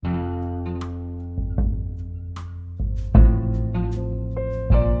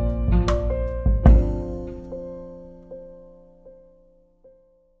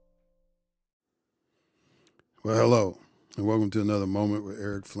Well, hello, and welcome to another moment with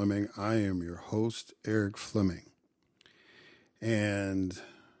Eric Fleming. I am your host, Eric Fleming. And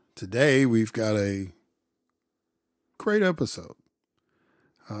today we've got a great episode.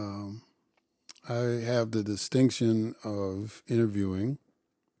 I have the distinction of interviewing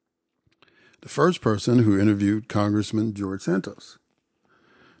the first person who interviewed Congressman George Santos.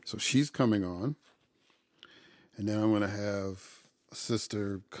 So she's coming on. And then I'm going to have a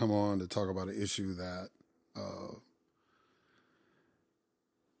sister come on to talk about an issue that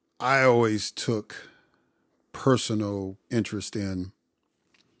I always took personal interest in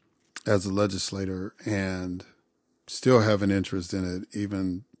as a legislator and still have an interest in it,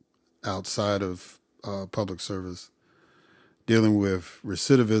 even outside of public service, dealing with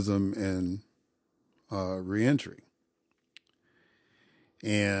recidivism and reentry.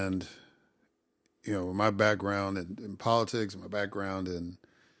 And, you know, my background in politics, my background in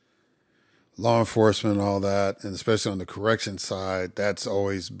law enforcement and all that, and especially on the correction side, that's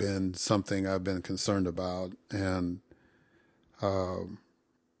always been something I've been concerned about and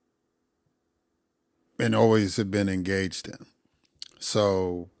always have been engaged in.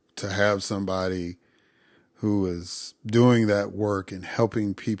 So to have somebody who is doing that work and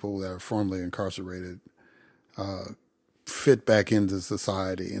helping people that are formerly incarcerated fit back into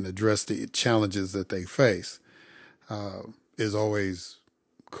society and address the challenges that they face is always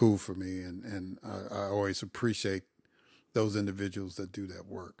cool for me, and I always appreciate those individuals that do that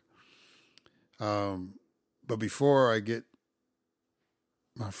work. But before I get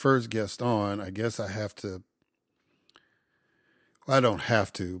my first guest on, I guess I have to, well, I don't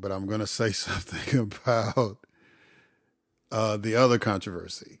have to, but I'm going to say something about the other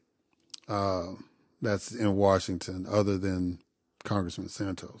controversy that's in Washington other than Congressman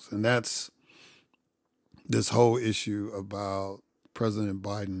Santos. And that's this whole issue about President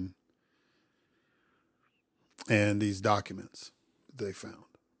Biden and these documents they found.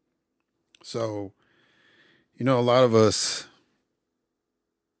 So, you know, a lot of us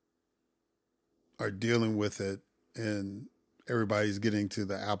are dealing with it and everybody's getting to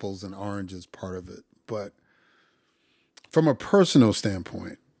the apples and oranges part of it. But from a personal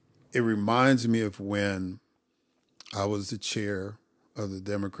standpoint, it reminds me of when I was the chair of the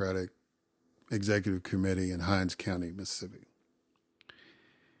Democratic Executive Committee in Hinds County, Mississippi.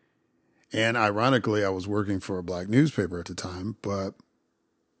 And ironically, I was working for a black newspaper at the time, but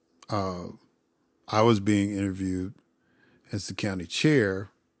I was being interviewed as the county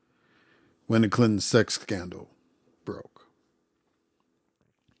chair when the Clinton sex scandal broke.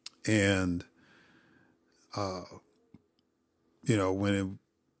 And, you know, when it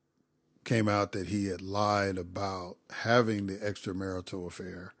came out that he had lied about having the extramarital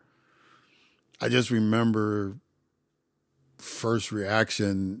affair, I just remember first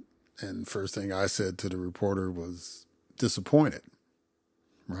reaction and first thing I said to the reporter was disappointed,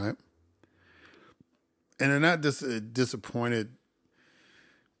 right? And they're not disappointed,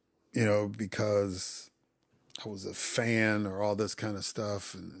 you know, because I was a fan or all this kind of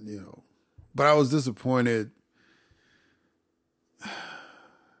stuff, and you know, but I was disappointed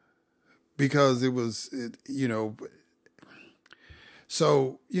because you know,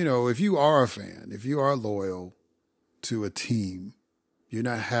 so, you know, if you are a fan, if you are loyal to a team, you're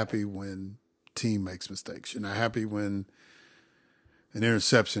not happy when team makes mistakes. You're not happy when an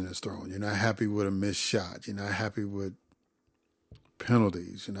interception is thrown. You're not happy with a missed shot. You're not happy with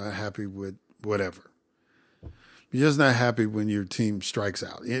penalties. You're not happy with whatever. You're just not happy when your team strikes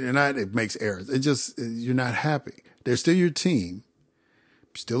out. It makes errors. You're not happy. They're still your team.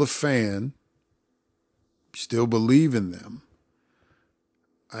 You're still a fan. You still believe in them.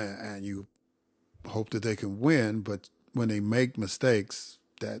 And you hope that they can win, but when they make mistakes,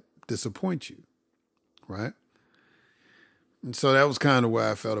 that disappoint you, right? And so that was kind of where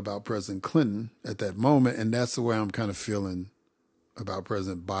I felt about President Clinton at that moment, and that's the way I'm kind of feeling about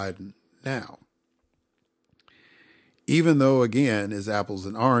President Biden now. Even though, again, it's apples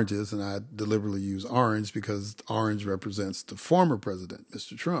and oranges, and I deliberately use orange because orange represents the former president,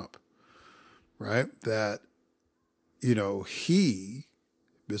 Mr. Trump, right? That, you know,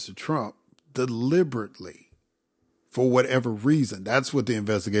 Mr. Trump, deliberately, for whatever reason, that's what the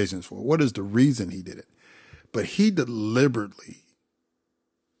investigation is for. What is the reason he did it? But he deliberately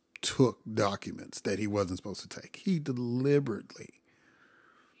took documents that he wasn't supposed to take. He deliberately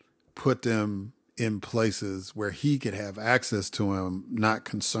put them in places where he could have access to them, not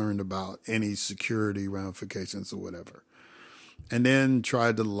concerned about any security ramifications or whatever. And then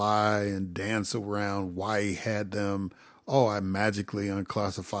tried to lie and dance around why he had them. Oh, I magically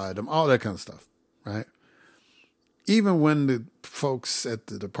unclassified them, all that kind of stuff, right? even when the folks at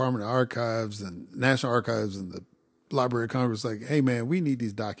the Department of Archives and National Archives and the Library of Congress like, hey, man, we need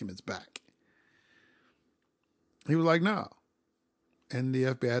these documents back. He was like, no. And the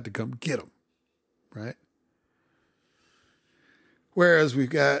FBI had to come get them, right? Whereas we've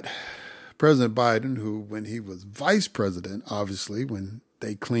got President Biden, who, when he was vice president, obviously, when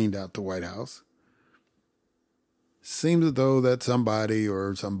they cleaned out the White House, seems as though that somebody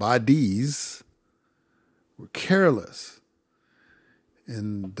or some bodies were careless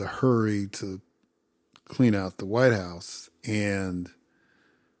in the hurry to clean out the White House, and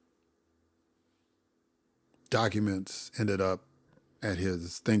documents ended up at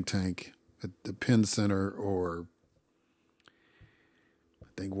his think tank at the Penn Center, or I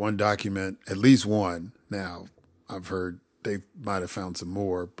think one document, at least one. Now, I've heard they might have found some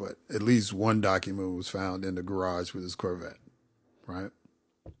more, but at least one document was found in the garage with his Corvette, right?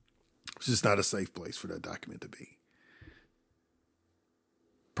 It's just not a safe place for that document to be.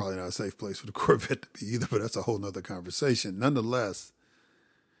 Probably not a safe place for the Corvette to be either, but that's a whole nother conversation. Nonetheless,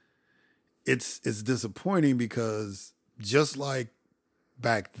 it's disappointing because just like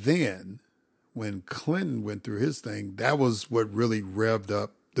back then, when Clinton went through his thing, that was what really revved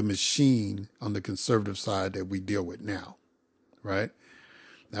up the machine on the conservative side that we deal with now, right?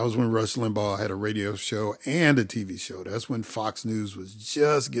 That was when Rush Limbaugh had a radio show and a TV show. That's when Fox News was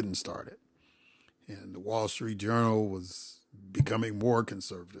just getting started. And the Wall Street Journal was becoming more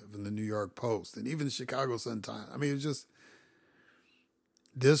conservative, and the New York Post, and even the Chicago Sun-Times. I mean, it was just,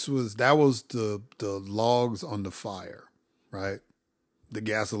 that was the logs on the fire, right? The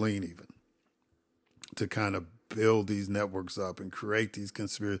gasoline even, to kind of build these networks up and create these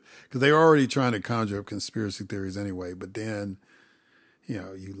conspiracy, because they were already trying to conjure up conspiracy theories anyway, but then, you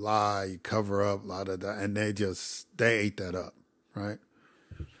know, you lie, you cover up, and they ate that up, right?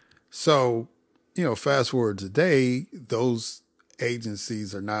 So, you know, fast forward today, those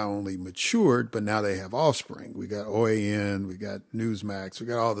agencies are not only matured, but now they have offspring. We got OAN, we got Newsmax, we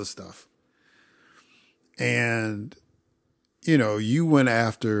got all this stuff. And, you know,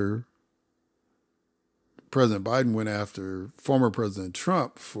 President Biden went after former President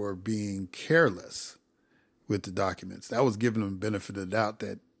Trump for being careless with the documents. That was giving him benefit of the doubt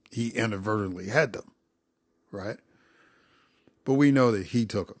that he inadvertently had them, right? But we know that he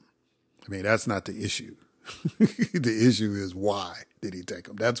took them. I mean, that's not the issue. The issue is, why did he take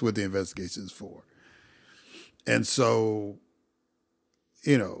them? That's what the investigation is for. And so,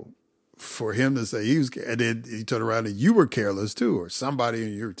 you know, for him to say and then he turned around and you were careless too, or somebody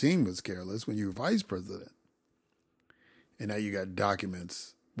in your team was careless when you were vice president. And now you got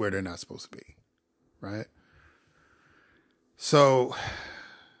documents where they're not supposed to be, right? So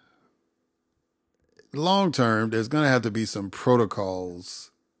long term, there's going to have to be some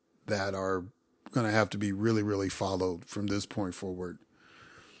protocols that are going to have to be really, really followed from this point forward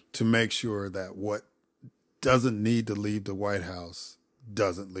to make sure that what doesn't need to leave the White House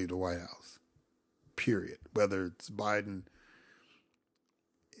doesn't leave the White House, period. Whether it's Biden,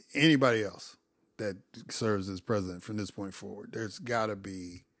 anybody else that serves as president from this point forward, there's got to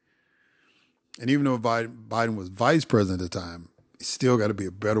be, and even though Biden was vice president at the time, it's still got to be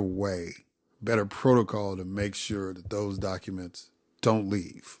a better way, better protocol to make sure that those documents don't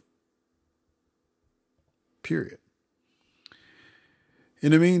leave. Period.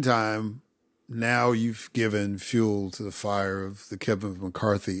 In the meantime, now you've given fuel to the fire of the Kevin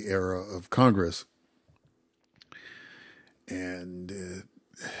McCarthy era of Congress. And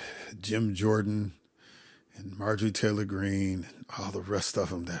Jim Jordan and Marjorie Taylor Greene, and all the rest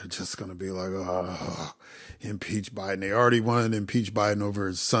of them that are just going to be like, oh, impeach Biden. They already wanted to impeach Biden over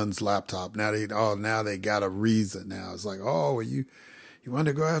his son's laptop. Now they got a reason now. It's like, oh, you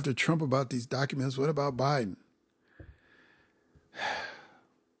wanted to go after Trump about these documents. What about Biden?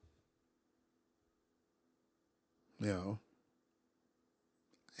 You know,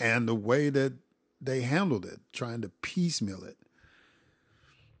 and the way that they handled it, trying to piecemeal it.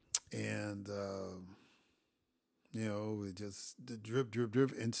 And, you know, it just, the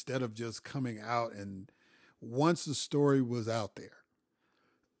drip, instead of just coming out. And once the story was out there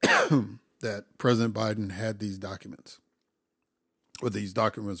that President Biden had these documents, or these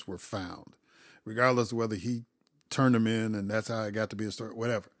documents were found, regardless of whether he turned them in and that's how it got to be a story,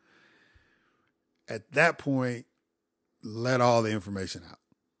 whatever. At that point, let all the information out.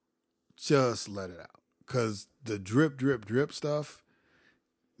 Just let it out. Because the drip stuff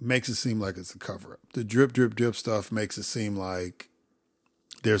makes it seem like it's a cover-up. The drip stuff makes it seem like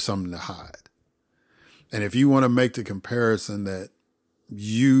there's something to hide. And if you want to make the comparison that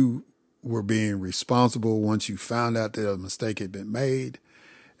you were being responsible once you found out that a mistake had been made,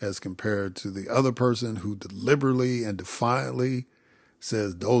 as compared to the other person who deliberately and defiantly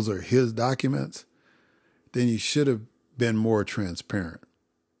says those are his documents, then you should have been more transparent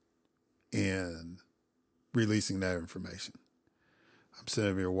in releasing that information. I'm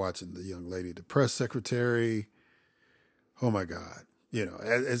sitting here watching the young lady, the press secretary. Oh my God. You know,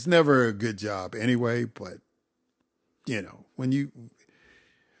 it's never a good job anyway, but you know, when you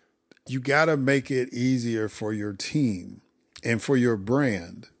got to make it easier for your team and for your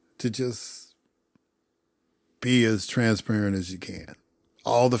brand to just be as transparent as you can.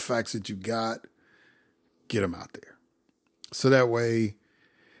 All the facts that you got, get them out there. So that way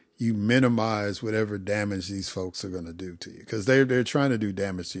you minimize whatever damage these folks are going to do to you, because they're trying to do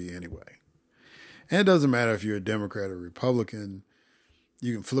damage to you anyway. And it doesn't matter if you're a Democrat or Republican.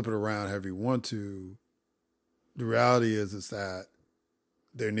 You can flip it around however you want to. The reality is that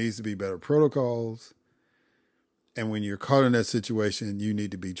there needs to be better protocols. And when you're caught in that situation, you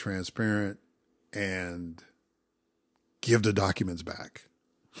need to be transparent and give the documents back.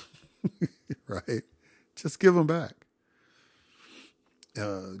 Right? Just give them back.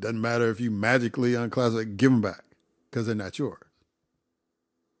 Doesn't matter if you magically unclassify, give them back, because they're not yours.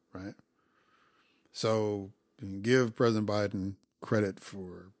 Right? So you can give President Biden credit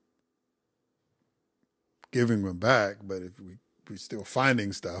for giving them back, but if we're still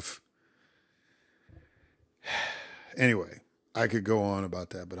finding stuff. Anyway, I could go on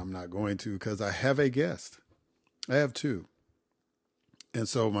about that, but I'm not going to, because I have a guest. I have two. And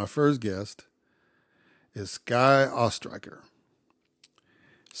so my first guest is Skye Ostreicher.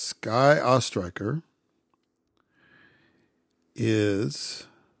 Skye Ostreicher is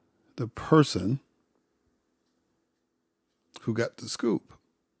the person who got the scoop.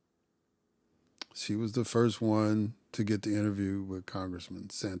 She was the first one to get the interview with Congressman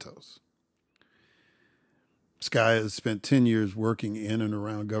Santos. Skye has spent 10 years working in and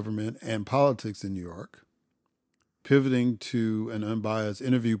around government and politics in New York, pivoting to an unbiased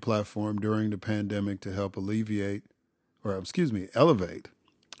interview platform during the pandemic to help elevate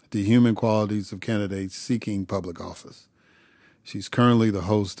the human qualities of candidates seeking public office. She's currently the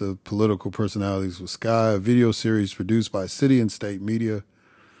host of Political Personalities with Skye, a video series produced by City and State Media,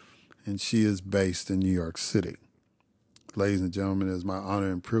 and she is based in New York City. Ladies and gentlemen, it is my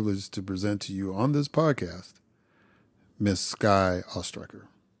honor and privilege to present to you on this podcast, Miss Skye Ostreicher.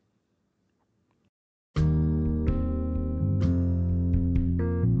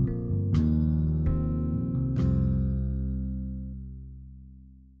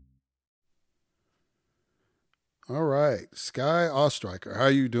 All right, Skye Ostreicher, how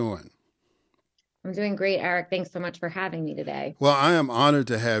are you doing? I'm doing great, Eric. Thanks so much for having me today. Well, I am honored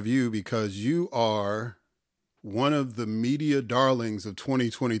to have you because you are one of the media darlings of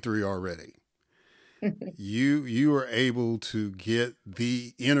 2023 already. You were able to get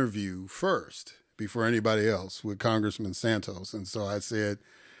the interview first before anybody else with Congressman Santos. And so I said,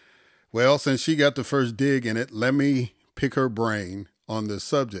 well, since she got the first dig in it, let me pick her brain on this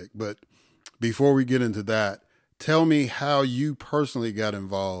subject. But before we get into that, tell me how you personally got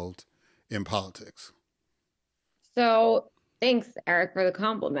involved in politics. So thanks, Eric, for the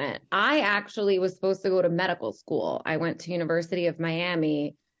compliment. I actually was supposed to go to medical school. I went to University of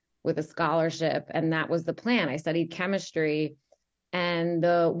Miami with a scholarship, and that was the plan. I studied chemistry, and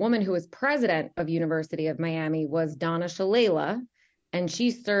the woman who was president of University of Miami was Donna Shalala, and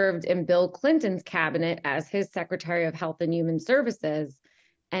she served in Bill Clinton's cabinet as his Secretary of Health and Human Services.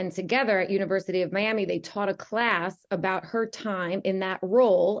 And together at University of Miami, they taught a class about her time in that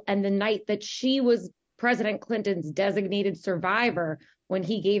role and the night that she was President Clinton's designated survivor when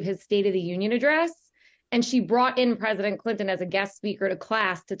he gave his State of the Union address. And she brought in President Clinton as a guest speaker to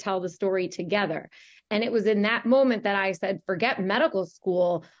class to tell the story together. And it was in that moment that I said, forget medical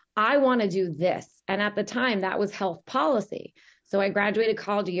school, I want to do this. And at the time, that was health policy. So I graduated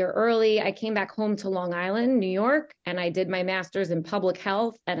college a year early. I came back home to Long Island, New York, and I did my master's in public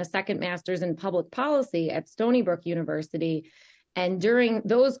health and a second master's in public policy at Stony Brook University. And during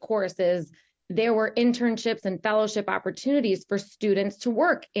those courses, there were internships and fellowship opportunities for students to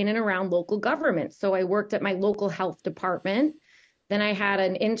work in and around local government. So I worked at my local health department. Then I had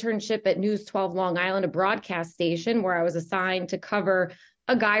an internship at News 12 Long Island, a broadcast station, where I was assigned to cover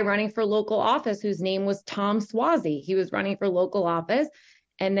a guy running for local office whose name was Tom Swazi. He was running for local office,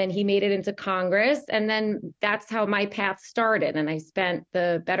 and then he made it into Congress. And then that's how my path started. And I spent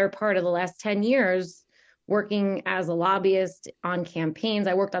the better part of the last 10 years working as a lobbyist on campaigns.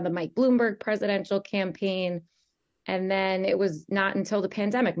 I worked on the Mike Bloomberg presidential campaign. And then it was not until the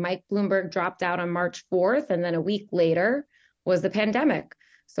pandemic. Mike Bloomberg dropped out on March 4th. And then a week later was the pandemic.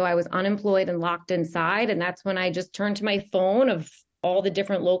 So I was unemployed and locked inside. And that's when I just turned to my phone of all the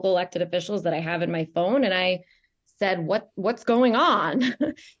different local elected officials that I have in my phone. And I said, what's going on?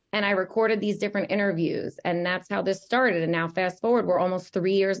 And I recorded these different interviews. And that's how this started. And now fast forward, we're almost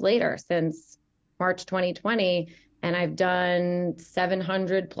 3 years later since March 2020. And I've done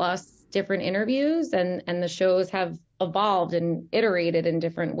 700 plus different interviews, and the shows have evolved and iterated in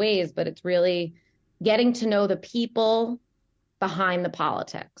different ways, but it's really getting to know the people behind the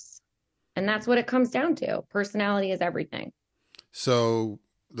politics. And that's what it comes down to. Personality is everything. So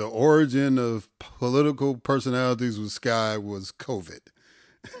the origin of political personalities with Skye was COVID.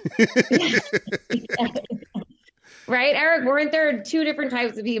 Right, Eric? Weren't there two different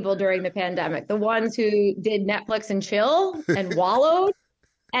types of people during the pandemic? The ones who did Netflix and chill and wallowed.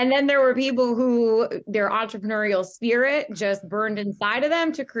 And then there were people who their entrepreneurial spirit just burned inside of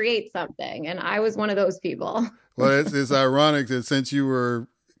them to create something. And I was one of those people. Well, it's ironic that since you were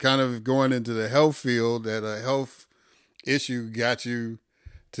kind of going into the health field, that a health issue got you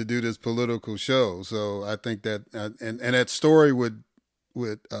to do this political show. So I think that, and that story with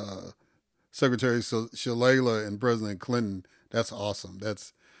Secretary Shalala and President Clinton, that's awesome.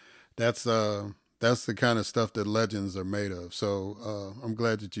 That's the kind of stuff that legends are made of. So I'm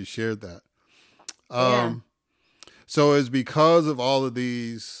glad that you shared that. So it's because of all of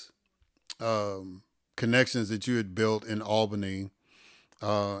these connections that you had built in Albany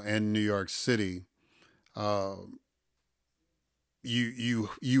and New York City, you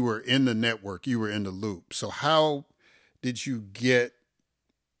were in the network, you were in the loop. So how did you get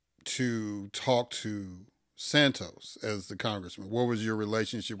to talk to Santos as the congressman? What was your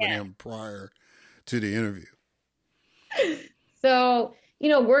relationship with him prior to the interview? So,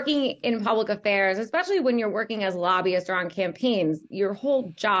 working in public affairs, especially when you're working as lobbyists or on campaigns, your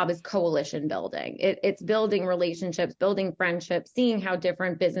whole job is coalition building. It's building relationships, building friendships, seeing how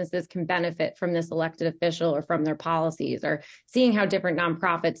different businesses can benefit from this elected official or from their policies, or seeing how different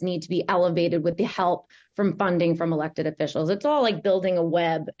nonprofits need to be elevated with the help from funding from elected officials. It's all like building a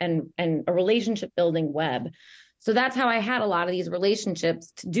web and a relationship building web. So that's how I had a lot of these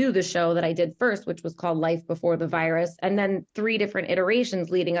relationships to do the show that I did first, which was called Life Before the Virus, and then 3 different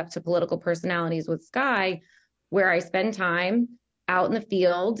iterations leading up to Political Personalities with Skye, where I spend time out in the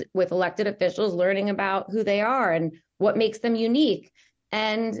field with elected officials, learning about who they are and what makes them unique.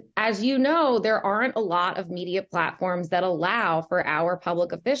 And as you know, there aren't a lot of media platforms that allow for our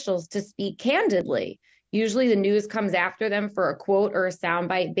public officials to speak candidly. Usually the news comes after them for a quote or a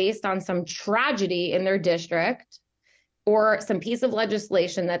soundbite based on some tragedy in their district or some piece of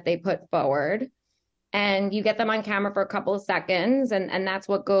legislation that they put forward. And you get them on camera for a couple of seconds, and that's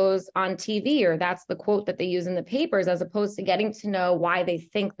what goes on TV, or that's the quote that they use in the papers, as opposed to getting to know why they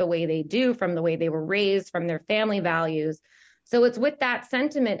think the way they do, from the way they were raised, from their family values. So it's with that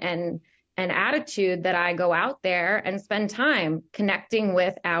sentiment and attitude that I go out there and spend time connecting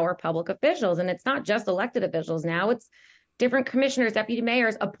with our public officials. And it's not just elected officials now, it's different commissioners, deputy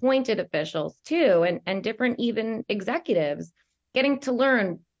mayors, appointed officials too, and different even executives, getting to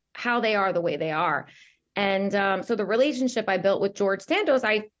learn how they are the way they are. And so the relationship I built with George Santos,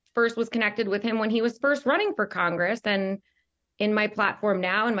 I first was connected with him when he was first running for Congress. And in my platform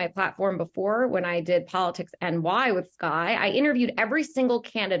now and my platform before, when I did Politics NY with Skye, I interviewed every single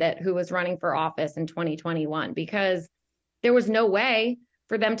candidate who was running for office in 2021, because there was no way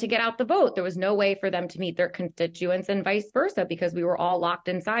for them to get out the vote. There was no way for them to meet their constituents and vice versa, because we were all locked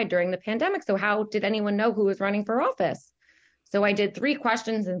inside during the pandemic. So how did anyone know who was running for office? So I did 3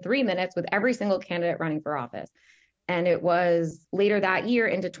 questions in 3 minutes with every single candidate running for office. And it was later that year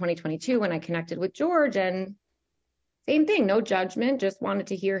into 2022 when I connected with George, and same thing, no judgment, just wanted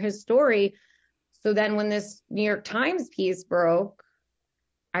to hear his story. So then when this New York Times piece broke,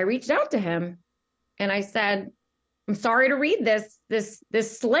 I reached out to him and I said, I'm sorry to read this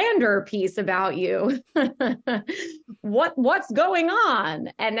slander piece about you. What's going on?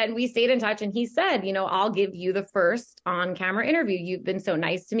 And then we stayed in touch, and he said, I'll give you the first on-camera interview. You've been so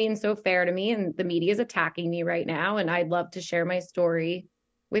nice to me and so fair to me, and the media is attacking me right now, and I'd love to share my story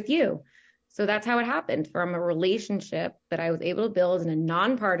with you. So that's how it happened, from a relationship that I was able to build in a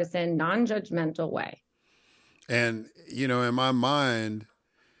nonpartisan, non-judgmental way. And, in my mind,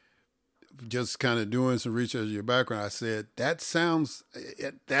 just kind of doing some research of your background, I said, that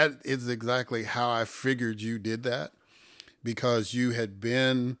is exactly how I figured you did that, because you had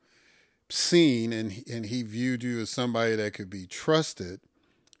been seen and he viewed you as somebody that could be trusted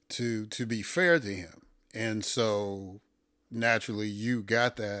to be fair to him. And so naturally you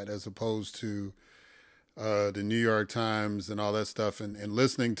got that, as opposed to the New York Times and all that stuff, and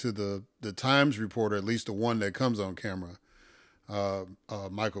listening to the Times reporter, at least the one that comes on camera,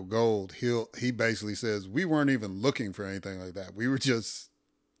 Michael Gold, he basically says we weren't even looking for anything like that. We were just,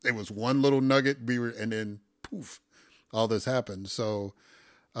 it was one little nugget. And then poof, all this happened. So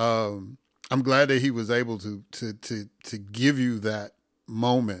I'm glad that he was able to give you that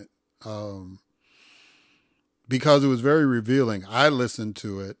moment, because it was very revealing. I listened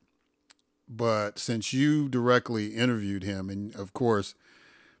to it, but since you directly interviewed him, and of course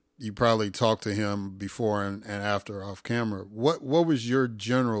you probably talked to him before and after off camera, what was your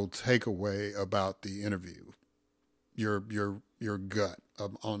general takeaway about the interview? Your gut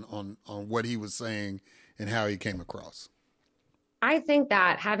on what he was saying and how he came across. I think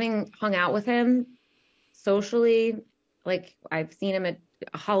that having hung out with him socially, like I've seen him at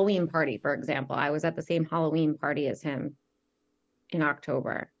a Halloween party, for example. I was at the same Halloween party as him in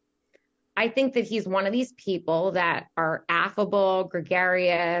October. I think that he's one of these people that are affable,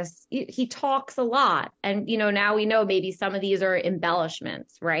 gregarious. He talks a lot. And, now we know maybe some of these are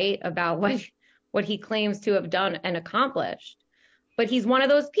embellishments, right? About what he claims to have done and accomplished. But he's one of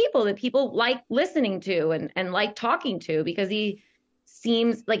those people that people like listening to and like talking to, because he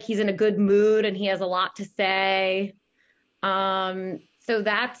seems like he's in a good mood and he has a lot to say. So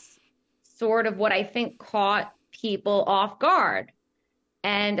that's sort of what I think caught people off guard.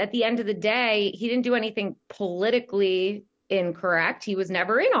 And at the end of the day, he didn't do anything politically incorrect. He was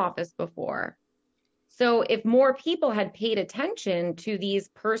never in office before. So if more people had paid attention to these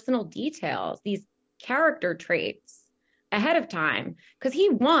personal details, these character traits ahead of time, because he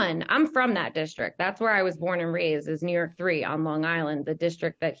won. I'm from that district. That's where I was born and raised, is New York 3 on Long Island, the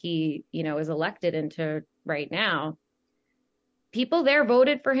district that he, is elected into right now. People there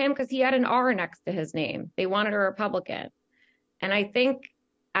voted for him because he had an R next to his name. They wanted a Republican. And I think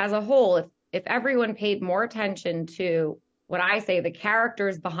as a whole, if everyone paid more attention to what I say, the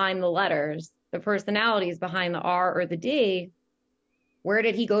characters behind the letters, the personalities behind the R or the D, where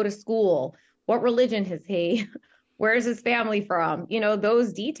did he go to school? What religion is he? Where is his family from?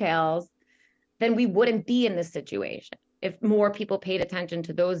 Those details, then we wouldn't be in this situation if more people paid attention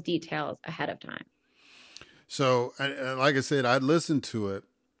to those details ahead of time. So, and like I said, I listened to it,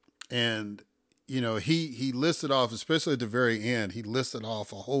 and he listed off, especially at the very end, he listed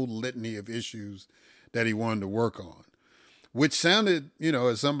off a whole litany of issues that he wanted to work on, which sounded,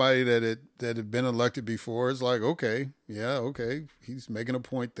 as somebody that had been elected before, it's like, okay, yeah, okay, he's making a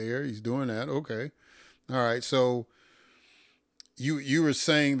point there, he's doing that, okay, all right. So you were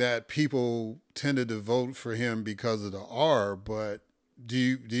saying that people tended to vote for him because of the R, but do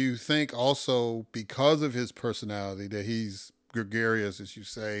you think also because of his personality that he's gregarious, as you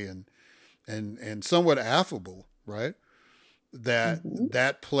say, and somewhat affable, right?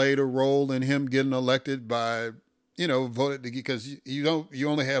 That played a role in him getting elected by, voted, because you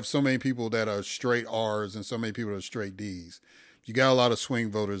only have so many people that are straight R's and so many people that are straight D's. You got a lot of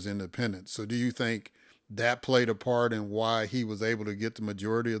swing voters, independents. So do you think that played a part in why he was able to get the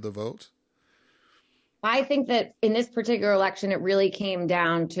majority of the votes? I think that in this particular election, it really came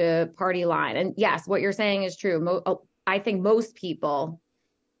down to party line. And yes, what you're saying is true. I think most people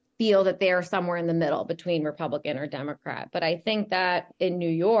feel that they are somewhere in the middle between Republican or Democrat. But I think that in New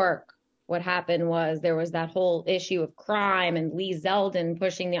York, what happened was there was that whole issue of crime and Lee Zeldin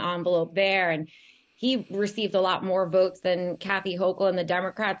pushing the envelope there. And he received a lot more votes than Kathy Hochul and the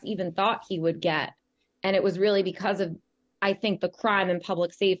Democrats even thought he would get. And it was really because of, I think, the crime and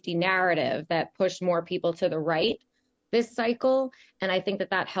public safety narrative that pushed more people to the right this cycle. And I think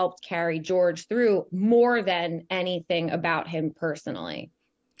that helped carry George through more than anything about him personally.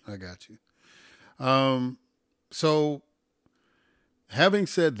 I got you. So having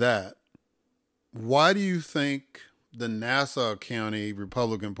said that, why do you think the Nassau County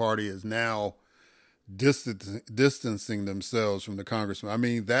Republican Party is now distancing themselves from the congressman? I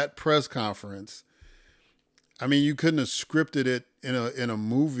mean, that press conference, you couldn't have scripted it in a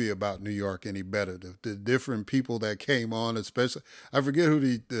movie about New York any better. The different people that came on, especially, I forget who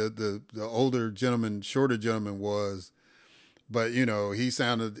the older gentleman, shorter gentleman was, but he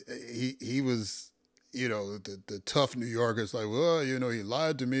sounded, he was, the tough New Yorkers, like, well, he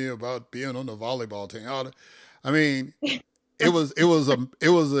lied to me about being on the volleyball team. It was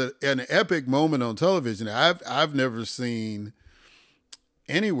an epic moment on television. I've never seen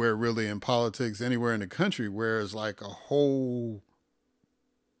anywhere really in politics, anywhere in the country, where it's like a whole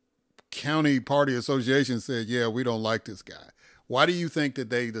county party association said, yeah, we don't like this guy. Why do you think that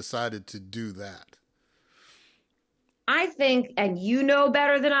they decided to do that? I think, and you know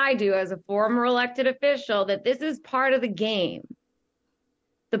better than I do as a former elected official, that this is part of the game.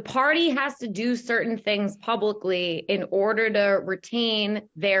 The party has to do certain things publicly in order to retain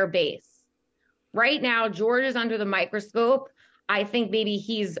their base. Right now, George is under the microscope. I think maybe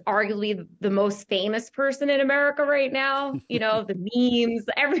he's arguably the most famous person in America right now. You know, the memes,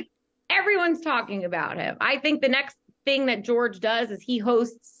 everyone's talking about him. I think the next thing that George does is he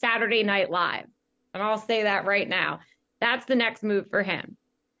hosts Saturday Night Live. And I'll say that right now. That's the next move for him.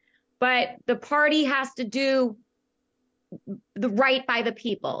 But the party has to do the right by the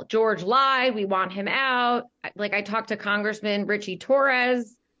people. George lied. We want him out. Like, I talked to Congressman Richie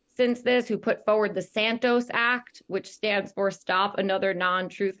Torres since this, who put forward the Santos Act, which stands for Stop Another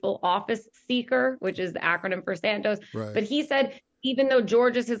Non-Truthful Office Seeker, which is the acronym for Santos. Right. But he said, even though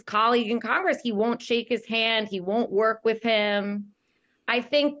George is his colleague in Congress, he won't shake his hand. He won't work with him. I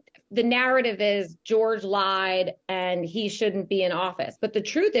think the narrative is George lied and he shouldn't be in office. But the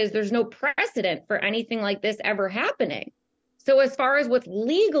truth is there's no precedent for anything like this ever happening. So as far as what's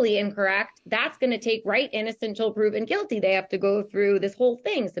legally incorrect, that's going to take right innocent till proven guilty. They have to go through this whole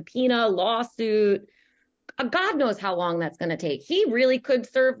thing, subpoena, lawsuit. God knows how long that's going to take. He really could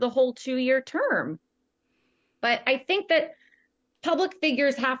serve the whole 2-year term. But I think that public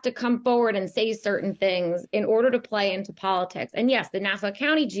figures have to come forward and say certain things in order to play into politics. And yes, the Nassau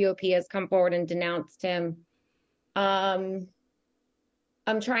County GOP has come forward and denounced him.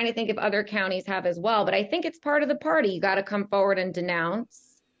 I'm trying to think if other counties have as well, but I think it's part of the party. You got to come forward and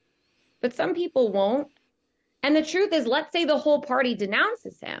denounce, but some people won't. And the truth is, let's say the whole party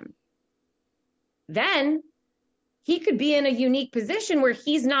denounces him. Then he could be in a unique position where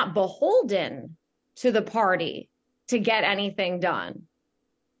he's not beholden to the party to get anything done.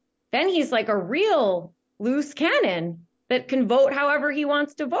 Then he's like a real loose cannon that can vote however he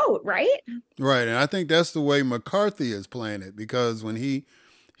wants to vote, right? Right, and I think that's the way McCarthy is playing it, because when he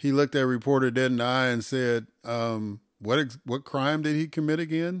looked at reporter dead in the eye and said, what crime did he commit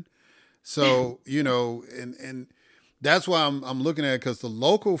again? So, you know, and that's why I'm looking at it, because the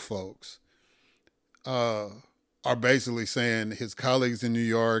local folks are basically saying his colleagues in New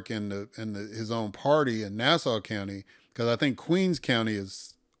York and his own party in Nassau County, because I think Queensboro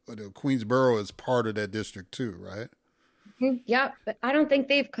is part of that district too, right? Yeah, but I don't think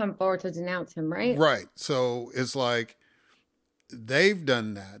they've come forward to denounce him, right? Right. So it's like they've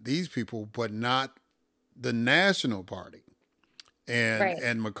done that, these people, but not the national party. And right.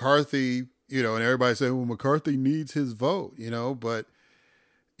 And McCarthy, you know, and everybody said, well, McCarthy needs his vote, you know, but,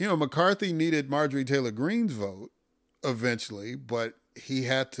 you know, McCarthy needed Marjorie Taylor Greene's vote eventually, but he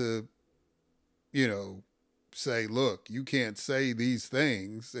had to, you know, say, look, you can't say these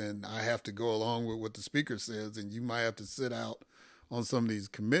things and I have to go along with what the speaker says, and you might have to sit out on some of these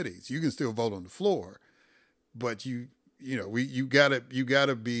committees. You can still vote on the floor, but you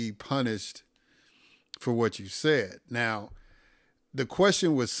gotta be punished for what you said. Now, the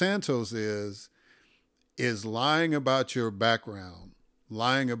question with Santos is lying about your background,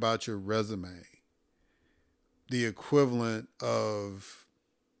 lying about your resume, the equivalent of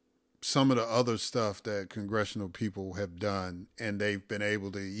some of the other stuff that congressional people have done, and they've been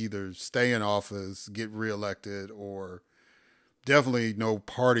able to either stay in office, get reelected, or definitely no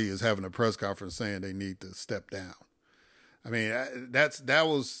party is having a press conference saying they need to step down. I mean, that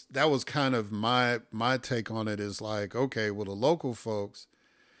was kind of my take on it, is like, okay, well, the local folks,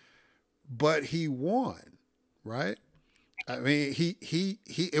 but he won, right? I mean,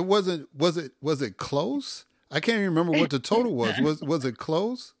 it was it close? I can't even remember what the total was. Was it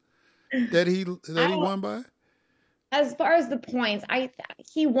close that he won by? As far as the points,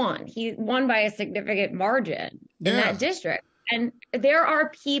 he won. He won by a significant margin in that district. And there are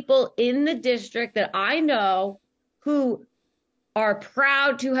people in the district that I know who are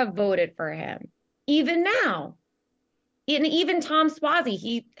proud to have voted for him, even now. And even Tom Suozzi,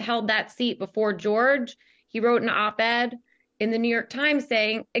 he held that seat before George. He wrote an op-ed in the New York Times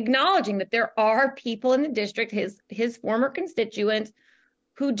acknowledging that there are people in the district, his former constituents,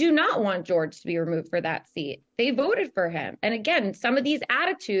 who do not want George to be removed for that seat. They voted for him. And again, some of these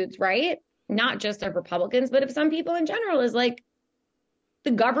attitudes, right, not just of Republicans, but of some people in general, is like,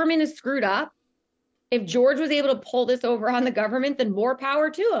 the government is screwed up. If George was able to pull this over on the government, then more power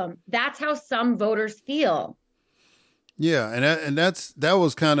to him. That's how some voters feel. Yeah, and that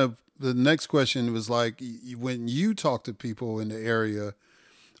was kind of the next question, was like, when you talk to people in the area,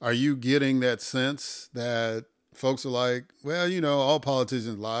 are you getting that sense that folks are like, well, you know, all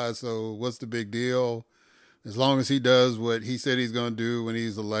politicians lie, so what's the big deal? As long as he does what he said he's going to do when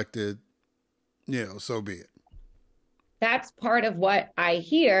he's elected, you know, so be it. That's part of what I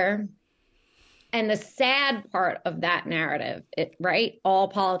hear. And the sad part of that narrative, right? All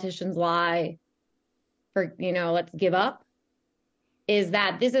politicians lie, for, you know, let's give up, is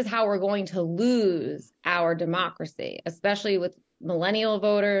that this is how we're going to lose our democracy, especially with millennial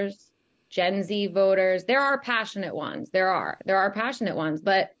voters, Gen Z voters. There are passionate ones. There are passionate ones.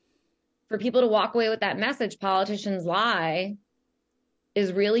 But for people to walk away with that message, politicians lie,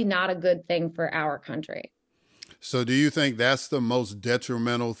 is really not a good thing for our country. So do you think that's the most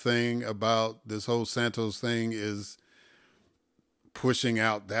detrimental thing about this whole Santos thing, is pushing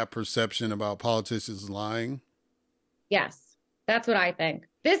out that perception about politicians lying? Yes, that's what I think.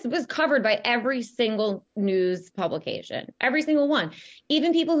 This was covered by every single news publication, every single one.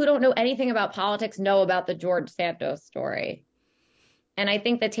 Even people who don't know anything about politics know about the George Santos story. And I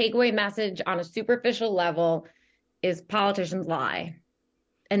think the takeaway message on a superficial level is politicians lie.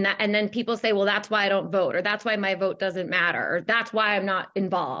 And then people say, well, that's why I don't vote, or that's why my vote doesn't matter, or that's why I'm not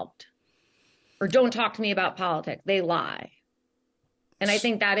involved, or don't talk to me about politics. They lie. And I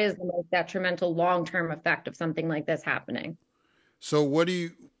think that is the most detrimental long-term effect of something like this happening. So what do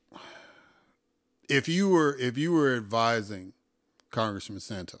you, if you were advising Congressman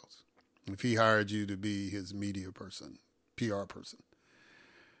Santos, if he hired you to be his media person, PR person,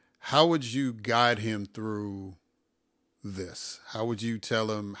 how would you guide him through this? How would you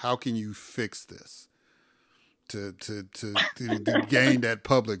tell him, how can you fix this to gain that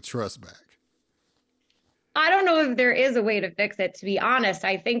public trust back? I don't know if there is a way to fix it, to be honest.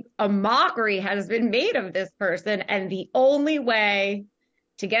 I think a mockery has been made of this person, and the only way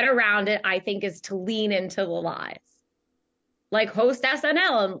to get around it, I think, is to lean into the lies. Like host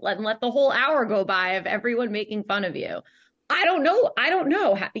SNL and let the whole hour go by of everyone making fun of you. I don't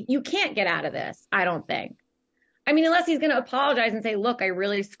know. You can't get out of this, I don't think. I mean, unless he's going to apologize and say, look, I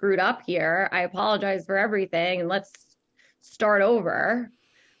really screwed up here. I apologize for everything, and let's start over.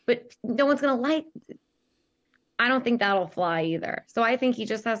 But no one's going to like it. I don't think that'll fly either. So I think he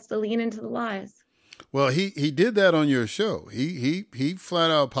just has to lean into the lies. Well, he did that on your show. He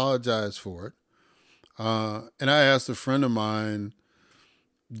flat out apologized for it. And I asked a friend of mine,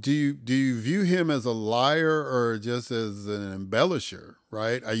 do you view him as a liar or just as an embellisher?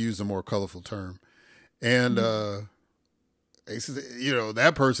 Right? I use a more colorful term. And he said,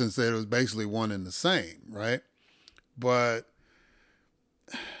 that person said it was basically one and the same, right? But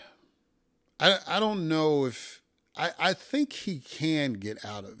I don't know if I think he can get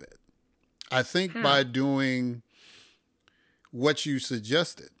out of it. I think by doing what you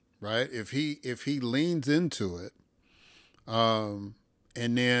suggested, right? If he leans into it, and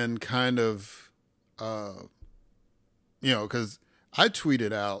then kind of, because I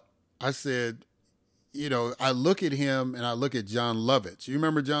tweeted out, I said, I look at him and I look at John Lovitz. You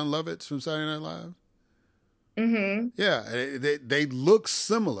remember John Lovitz from Saturday Night Live? Mm-hmm. Yeah, they look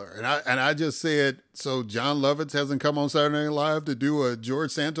similar, and I just said, so John Lovitz hasn't come on Saturday Night Live to do a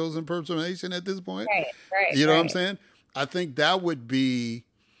George Santos impersonation at this point, right? You know what I'm saying? I think that would be,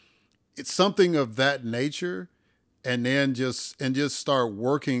 it's something of that nature, and then just start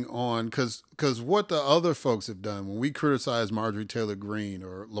working on, because what the other folks have done when we criticize Marjorie Taylor Greene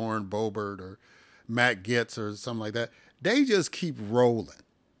or Lauren Boebert or Matt Gaetz or something like that, they just keep rolling,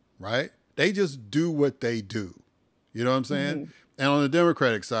 right? They just do what they do. You know what I'm saying? Mm-hmm. And on the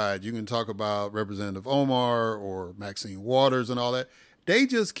Democratic side, you can talk about Representative Omar or Maxine Waters and all that. They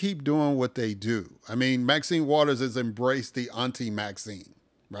just keep doing what they do. I mean, Maxine Waters has embraced the Auntie Maxine,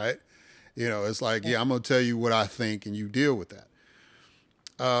 right? It's like, I'm going to tell you what I think and you deal with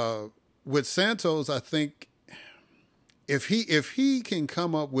that. With Santos, I think if he can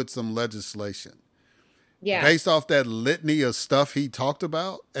come up with some legislation, based off that litany of stuff he talked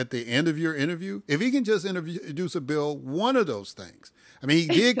about at the end of your interview, if he can just introduce a bill, one of those things. I mean,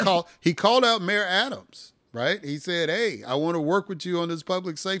 he called out Mayor Adams, right? He said, hey, I want to work with you on this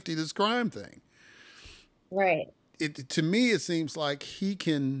public safety, this crime thing. Right. To me, it seems like he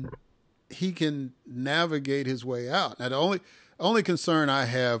can navigate his way out. Now, the only concern I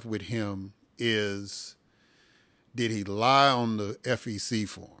have with him is, did he lie on the FEC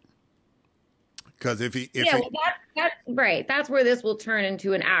form? Because that's where this will turn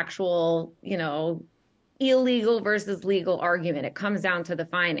into an actual, illegal versus legal argument. It comes down to the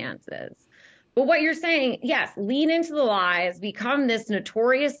finances. But what you're saying, yes, lean into the lies, become this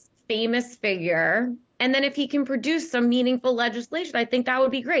notorious, famous figure. And then if he can produce some meaningful legislation, I think that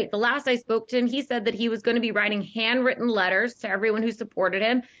would be great. The last I spoke to him, he said that he was going to be writing handwritten letters to everyone who supported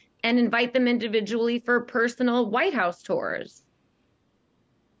him and invite them individually for personal White House tours.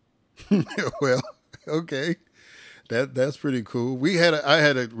 Well, okay. That's pretty cool. There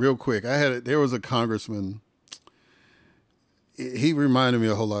was a congressman. He reminded me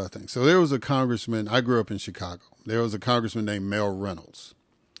of a whole lot of things. So there was a congressman, I grew up in Chicago. There was a congressman named Mel Reynolds.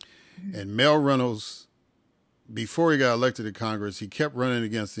 And Mel Reynolds, before he got elected to Congress, he kept running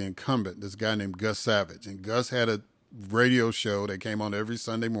against the incumbent, this guy named Gus Savage. And Gus had a radio show that came on every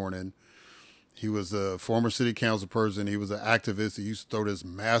Sunday morning He was a former city council person. He was an activist. He used to throw this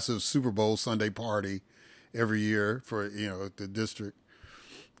massive Super Bowl Sunday party every year for, the district.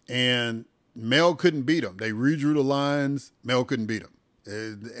 And Mel couldn't beat him. They redrew the lines. Mel couldn't beat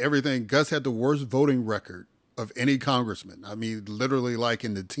him. Everything. Gus had the worst voting record of any congressman. I mean, literally like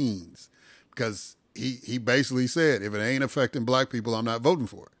in the teens, because he basically said, if it ain't affecting black people, I'm not voting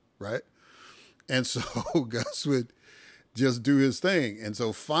for it, right? And so Gus would just do his thing. And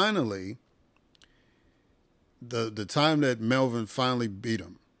so finally, the time that Melvin finally beat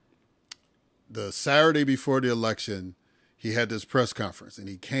him, the Saturday before the election, he had this press conference, and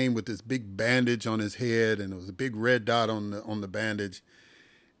he came with this big bandage on his head, and there was a big red dot on the bandage.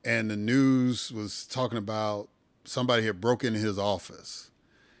 And the news was talking about somebody had broken into his office.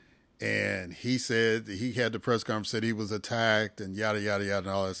 And he said he had the press conference, said he was attacked and yada, yada, yada,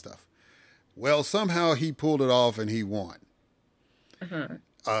 and all that stuff. Well, somehow he pulled it off and he won.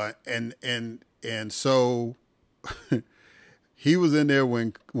 Uh-huh. And so he was in there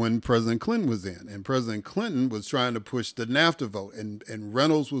when President Clinton was in, and President Clinton was trying to push the NAFTA vote, and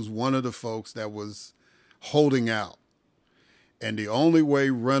Reynolds was one of the folks that was holding out. And the only way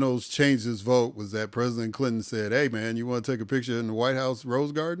Reynolds changed his vote was that President Clinton said, "Hey man, you want to take a picture in the White House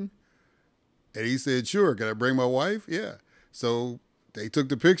Rose Garden?" And he said, "Sure. Can I bring my wife?" Yeah. So they took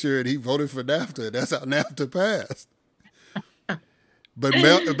the picture and he voted for NAFTA. That's how NAFTA passed. But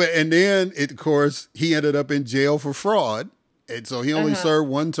then, of course, he ended up in jail for fraud. And so he only served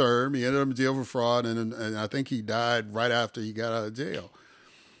one term. He ended up in jail for fraud, and I think he died right after he got out of jail.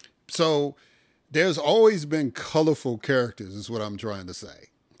 So there's always been colorful characters, is what I'm trying to say.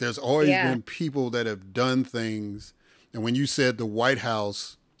 There's always been people that have done things. And when you said the White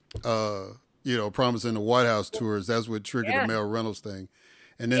House, promising the White House tours, that's what triggered the Mel Reynolds thing.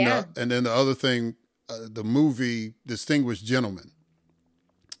 And then the other thing, the movie Distinguished Gentleman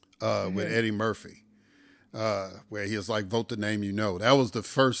with Eddie Murphy. Where he was like, vote the name you know. That was the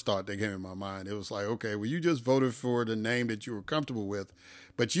first thought that came in my mind. It was like, okay, well, you just voted for the name that you were comfortable with,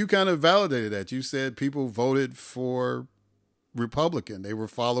 but you kind of validated that. You said people voted for Republican. They were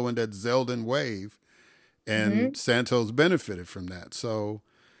following that Zeldin wave, and Santos benefited from that. So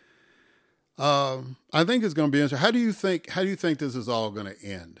I think it's going to be interesting. How do you think this is all going to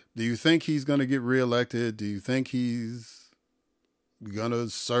end? Do you think he's going to get reelected? Do you think he's going to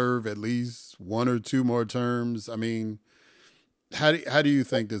serve at least one or two more terms? I mean, how do you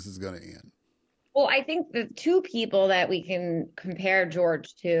think this is going to end? Well, I think the two people that we can compare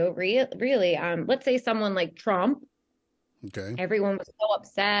George to really, let's say someone like Trump. Okay. Everyone was so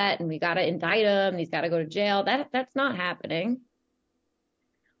upset and we got to indict him. He's got to go to jail. That's not happening.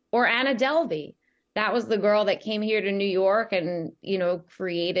 Or Anna Delvey. That was the girl that came here to New York and,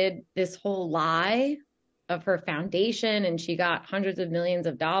 created this whole lie of her foundation, and she got hundreds of millions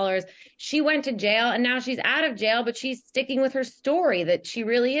of dollars. She went to jail, and now she's out of jail, but she's sticking with her story that she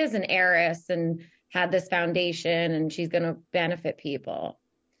really is an heiress and had this foundation and she's going to benefit people.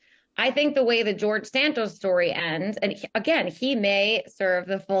 I think the way the George Santos story ends, and again, he may serve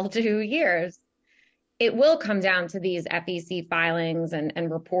the full 2 years, it will come down to these FEC filings and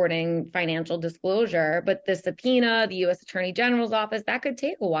reporting financial disclosure. But the subpoena, the U.S. Attorney General's office, that could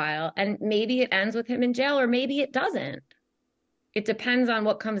take a while. And maybe it ends with him in jail, or maybe it doesn't. It depends on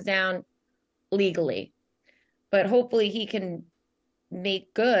what comes down legally. But hopefully he can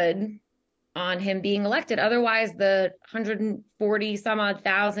make good on him being elected. Otherwise, the 140 some odd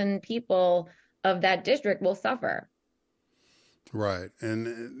thousand people of that district will suffer. Right.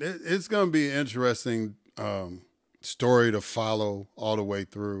 And it's going to be an interesting story to follow all the way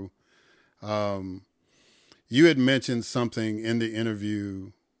through. You had mentioned something in the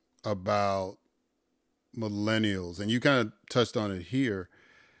interview about millennials, and you kind of touched on it here.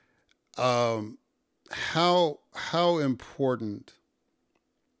 How important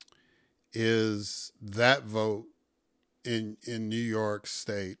is that vote in New York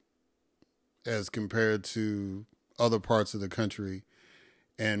State as compared to other parts of the country,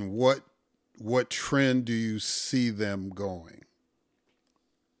 and what trend do you see them going?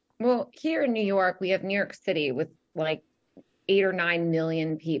 Well, here in New York, we have New York City with like 8 or 9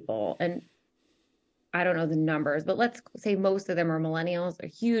 million people, and I don't know the numbers, but let's say most of them are millennials. A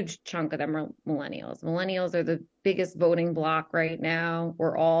huge chunk of them are millennials. Millennials are the biggest voting bloc right now.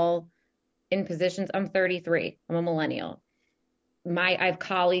 We're all in positions. I'm 33. I'm a millennial. I have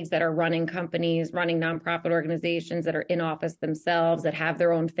colleagues that are running companies, running nonprofit organizations, that are in office themselves, that have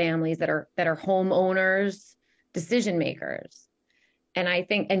their own families, that are homeowners, decision makers. And I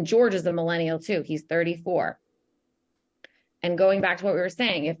think, and George is a millennial too. He's 34. And going back to what we were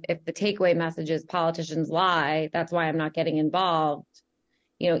saying, if the takeaway message is politicians lie, that's why I'm not getting involved.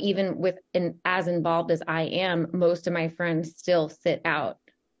 even as involved as I am, most of my friends still sit out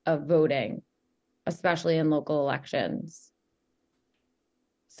of voting, especially in local elections.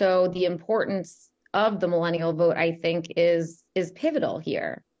 So the importance of the millennial vote, I think, is pivotal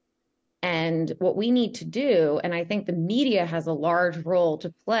here. And what we need to do, and I think the media has a large role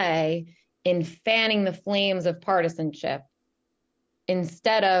to play in fanning the flames of partisanship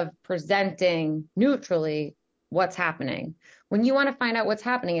instead of presenting neutrally what's happening. When you want to find out what's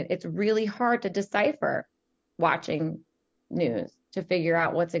happening, it's really hard to decipher watching news to figure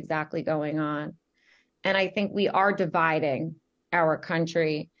out what's exactly going on. And I think we are dividing our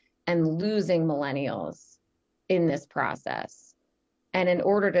country and losing millennials in this process. And in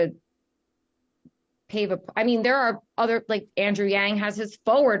order to there are other, like Andrew Yang has his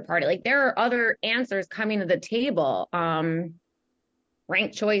Forward Party. Like there are other answers coming to the table.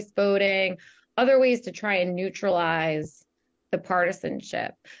 Ranked choice voting, other ways to try and neutralize the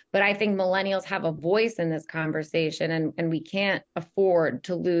partisanship. But I think millennials have a voice in this conversation, and we can't afford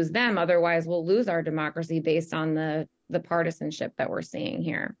to lose them. Otherwise, we'll lose our democracy based on the partisanship that we're seeing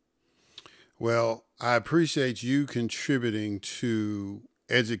here. Well, I appreciate you contributing to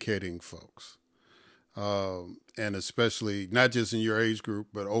educating folks. And especially not just in your age group,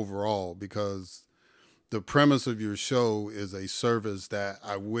 but overall, because the premise of your show is a service that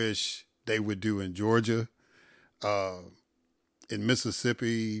I wish they would do in Georgia. In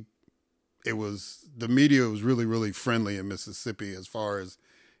Mississippi, the media was really, really friendly in Mississippi as far as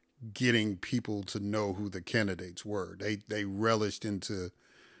getting people to know who the candidates were. They relished into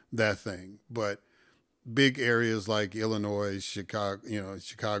that thing. But big areas like Illinois,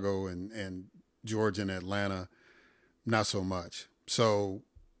 Chicago and Georgia and Atlanta, not so much. So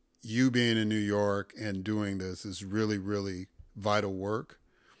you being in New York and doing this is really, really vital work.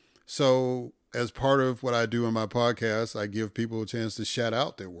 So as part of what I do in my podcast, I give people a chance to shout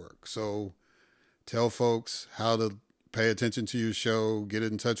out their work. So tell folks how to pay attention to your show, get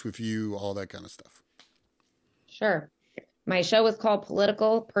in touch with you, all that kind of stuff. Sure. My show is called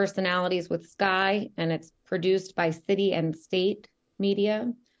Political Personalities with Skye, and it's produced by City and State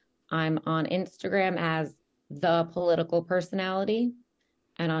Media. I'm on Instagram as The Political Personality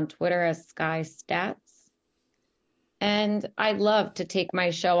and on Twitter as Skye Stats. And I'd love to take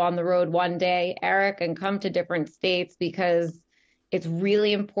my show on the road one day, Eric, and come to different states, because it's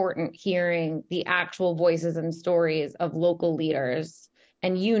really important hearing the actual voices and stories of local leaders.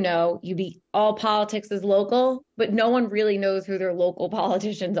 And all politics is local, but no one really knows who their local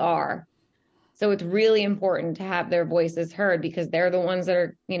politicians are. So it's really important to have their voices heard, because they're the ones that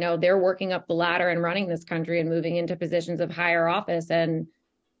are, they're working up the ladder and running this country and moving into positions of higher office. And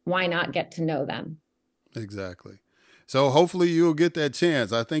why not get to know them? Exactly. So hopefully you'll get that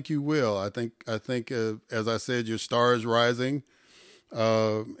chance. I think you will. I think as I said, your star is rising.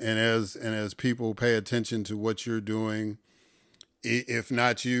 And as people pay attention to what you're doing, if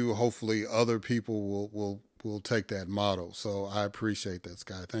not you, hopefully other people will take that model. So I appreciate that,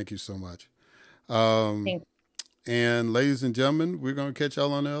 Skye. Thank you so much. And ladies and gentlemen, we're going to catch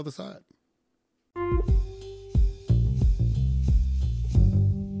y'all on the other side.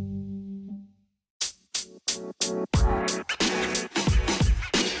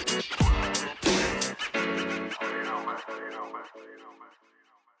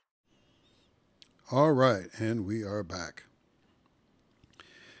 All right, and we are back.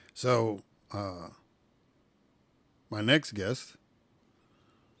 So, my next guest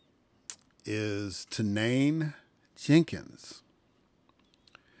is Tanaine Jenkins.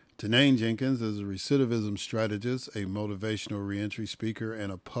 Tanaine Jenkins is a recidivism strategist, a motivational reentry speaker,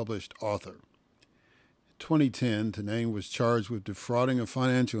 and a published author. In 2010, Tanaine was charged with defrauding a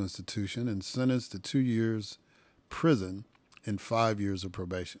financial institution and sentenced to 2 years prison and 5 years of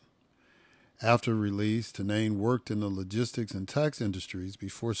probation. After release, Tanaine worked in the logistics and tax industries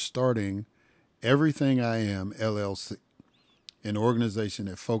before starting Everything I Am, LLC, an organization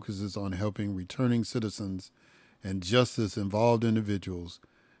that focuses on helping returning citizens and justice-involved individuals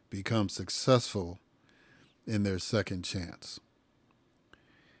become successful in their second chance.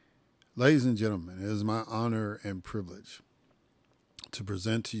 Ladies and gentlemen, it is my honor and privilege to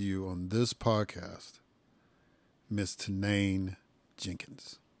present to you on this podcast Miss Tanaine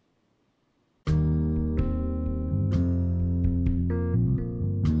Jenkins.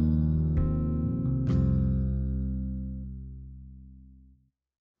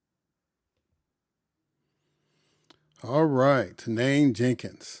 All right, Tanaine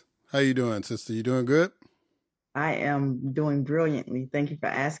Jenkins. How you doing, sister? You doing good? I am doing brilliantly. Thank you for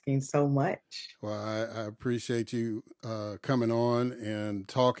asking so much. Well, I appreciate you coming on and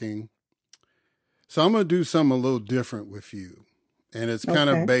talking. So I'm going to do something a little different with you. and it's kind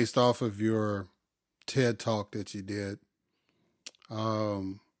of Okay. based off of your TED talk that you did.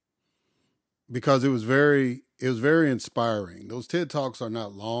 Because it was very inspiring. Those TED talks are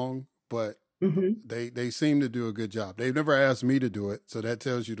not long, but Hmm. they seem to do a good job. They've never asked me to do it, so that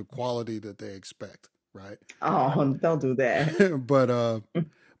tells you the quality that they expect, right? Oh, don't do that.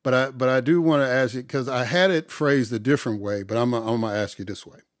 But I do want to ask you because I had it phrased a different way, but I'm gonna ask you this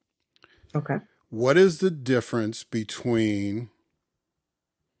way. Okay. What is the difference between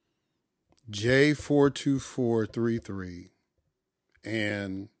J42433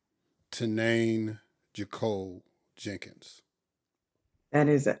 and Tanaine Jenkins? That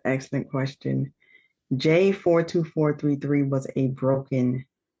is an excellent question. J42433 was a broken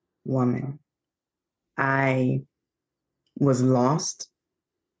woman. I was lost.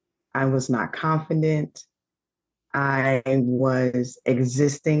 I was not confident. I was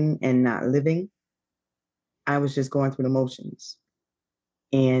existing and not living. I was just going through the motions.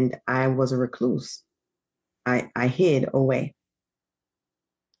 And I was a recluse. I hid away.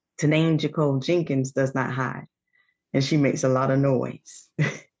 Tanaine Jenkins does not hide, and she makes a lot of noise.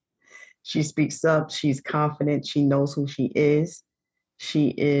 She speaks up. She's confident. She knows who she is. She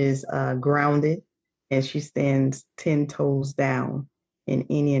is grounded, and she stands 10 toes down in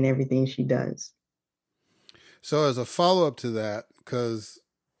any and everything she does. So, as a follow up to that, because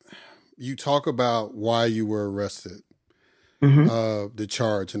you talk about why you were arrested, the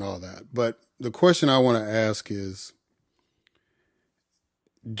charge and all that. But the question I want to ask is,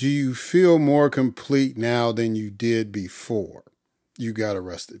 do you feel more complete now than you did before you got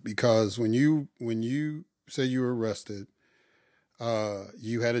arrested? Because when you say you were arrested,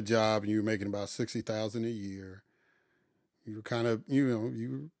 you had a job and you were making about $60,000 a year. You were kind of,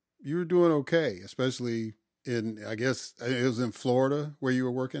 you were doing okay, especially in, I guess it was in Florida where you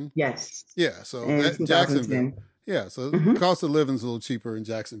were working. Yes. Yeah. So In that Jacksonville. 2010. Yeah. So the cost of living is a little cheaper in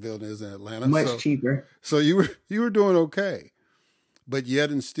Jacksonville than it is in Atlanta. Much cheaper. So you were doing okay, but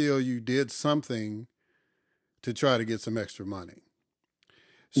yet and still you did something to try to get some extra money.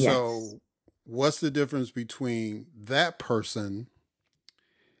 Yes. So what's the difference between that person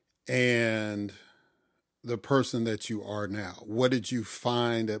and the person that you are now? What did you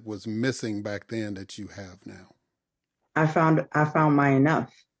find that was missing back then that you have now? I found my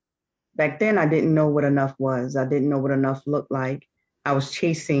enough. Back then I didn't know what enough was. I didn't know what enough looked like. I was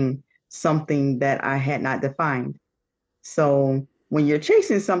chasing something that I had not defined. So when you're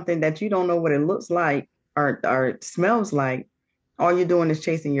chasing something that you don't know what it looks like or smells like, all you're doing is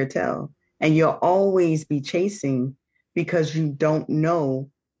chasing your tail. And you'll always be chasing because you don't know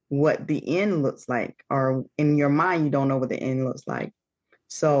what the end looks like, or in your mind, you don't know what the end looks like.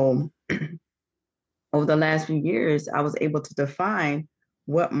 So over the last few years, I was able to define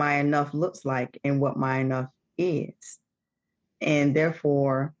what my enough looks like and what my enough is. And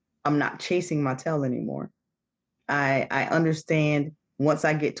therefore, I'm not chasing my tail anymore. I understand once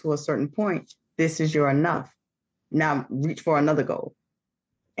I get to a certain point, this is your enough. Now reach for another goal.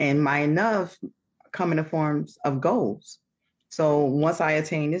 And my enough come in the forms of goals. So once I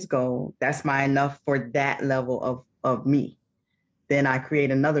attain this goal, that's my enough for that level of me. Then I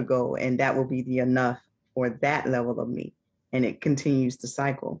create another goal, and that will be the enough for that level of me. And it continues to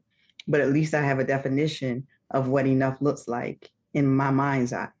cycle. But at least I have a definition of what enough looks like in my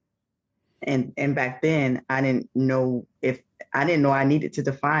mind's eye. And back then I didn't know I needed to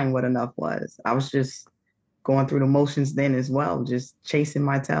define what enough was. I was just going through the motions then as well, just chasing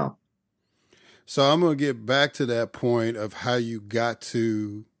my tail. So I'm going to get back to that point of how you got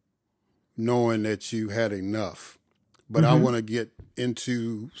to knowing that you had enough. But I want to get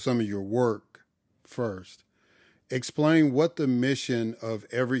into some of your work first. Explain what the mission of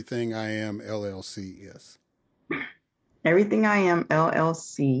Everything I Am LLC is. Everything I Am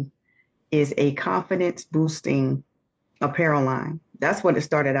LLC is a confidence boosting apparel line. That's what it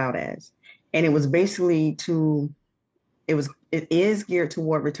started out as. And it was basically it is geared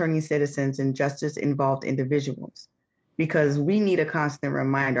toward returning citizens and justice involved individuals, because we need a constant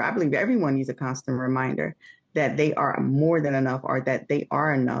reminder. I believe everyone needs a constant reminder that they are more than enough, or that they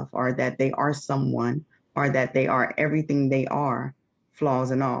are enough, or that they are someone, or that they are everything they are,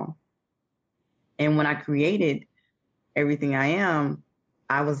 flaws and all. And when I created Everything I Am,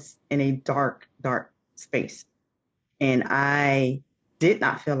 I was in a dark, dark space. And I did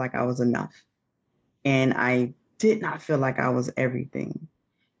not feel like I was enough. And I did not feel like I was everything.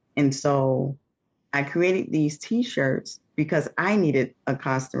 And so I created these t-shirts because I needed a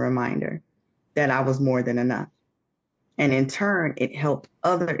constant reminder that I was more than enough. And in turn, it helped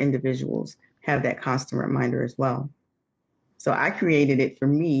other individuals have that constant reminder as well. So I created it for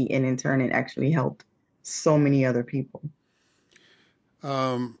me, and in turn, it actually helped so many other people.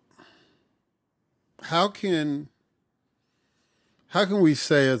 Um, how can we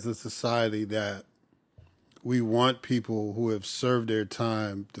say as a society that we want people who have served their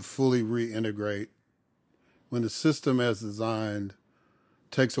time to fully reintegrate when the system as designed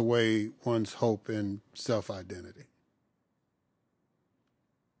takes away one's hope and self-identity?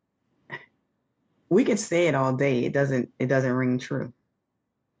 We can say it all day. It doesn't ring true.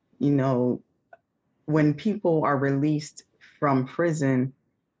 You know, when people are released from prison,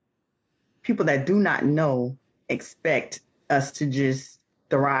 people that do not know expect us to just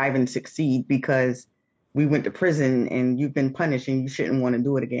thrive and succeed because we went to prison and you've been punished and you shouldn't want to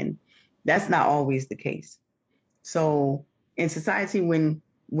do it again. That's not always the case. So in society, when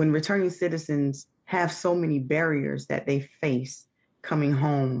returning citizens have so many barriers that they face coming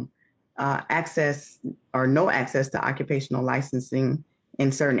home, access or no access to occupational licensing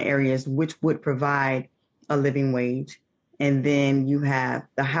in certain areas, which would provide a living wage. And then you have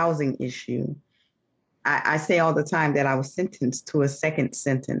the housing issue. I say all the time that I was sentenced to a second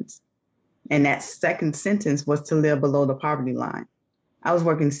sentence. And that second sentence was to live below the poverty line. I was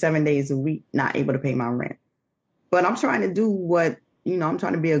working 7 days a week, not able to pay my rent. But I'm trying to do what, I'm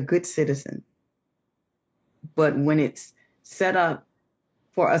trying to be a good citizen. But when it's set up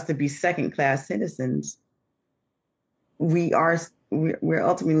for us to be second-class citizens, we're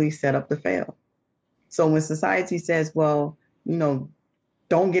ultimately set up to fail. So when society says, well,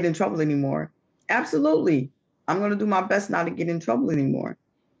 don't get in trouble anymore, absolutely, I'm going to do my best not to get in trouble anymore.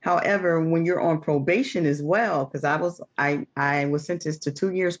 However, when you're on probation as well, because I was sentenced to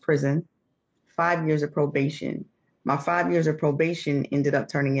 2 years prison, 5 years of probation. My 5 years of probation ended up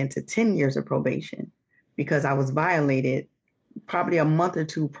turning into 10 years of probation because I was violated probably a month or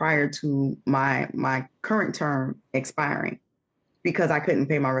two prior to my current term expiring because I couldn't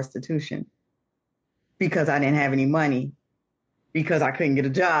pay my restitution, because I didn't have any money, because I couldn't get a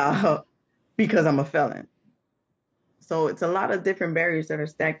job, because I'm a felon. So it's a lot of different barriers that are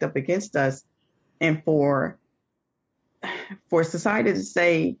stacked up against us. And for society to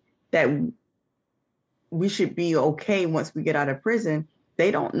say that we should be okay once we get out of prison,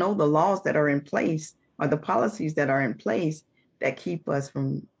 they don't know the laws that are in place or the policies that are in place that keep us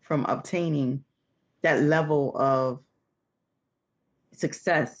from obtaining that level of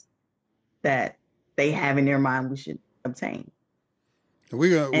success that they have in their mind we should obtain. Go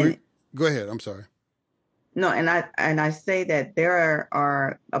ahead. I'm sorry. No, and I say that there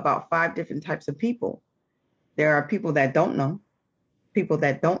are about 5 different types of people. There are people that don't know, people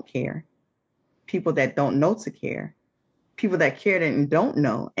that don't care, people that don't know to care, people that care and don't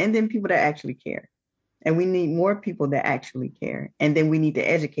know, and then people that actually care. And we need more people that actually care. And then we need to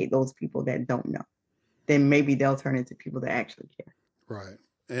educate those people that don't know. Then maybe they'll turn into people that actually care. Right.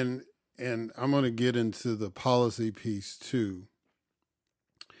 And I'm going to get into the policy piece too.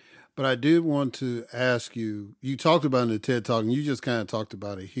 But I did want to ask you, you talked about it in the TED Talk, and you just kind of talked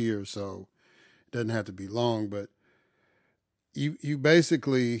about it here, so it doesn't have to be long, but you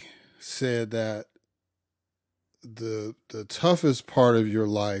basically said that the toughest part of your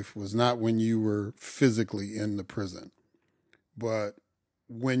life was not when you were physically in the prison, but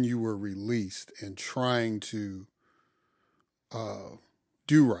when you were released and trying to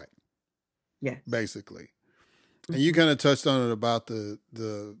do right. Yeah. Basically. And you kind of touched on it about the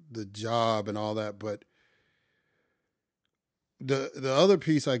job and all that, but the other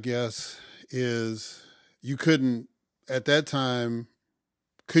piece, I guess, is you couldn't at that time.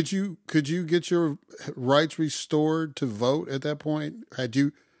 Could you get your rights restored to vote at that point? Had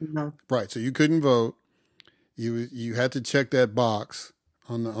you? No. Right. So you couldn't vote. You had to check that box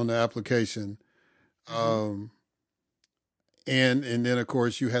on the application, and then of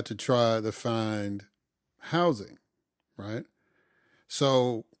course you had to try to find housing, right?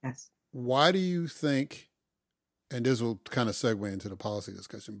 So yes. Why do you think? And this will kind of segue into the policy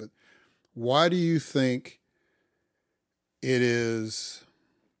discussion, but why do you think it is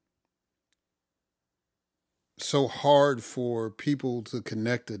so hard for people to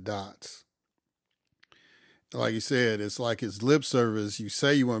connect the dots? Like you said, it's like it's lip service. You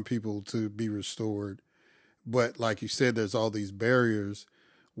say you want people to be restored, but like you said, there's all these barriers.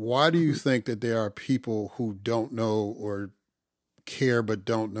 Why do you think that there are people who don't know or care but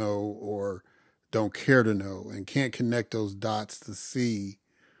don't know or don't care to know and can't connect those dots to see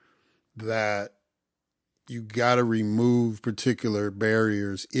that you got to remove particular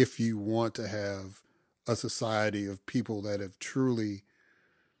barriers if you want to have a society of people that have truly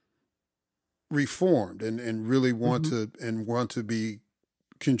reformed and really want to be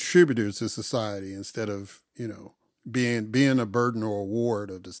contributors to society instead of, being a burden or a ward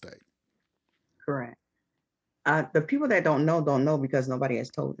of the state? Correct. The people that don't know because nobody has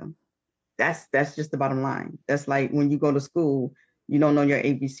told them. That's just the bottom line. That's like when you go to school, you don't know your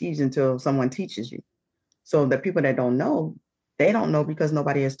ABCs until someone teaches you. So the people that don't know, they don't know because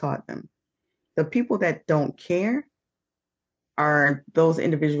nobody has taught them. The people that don't care are those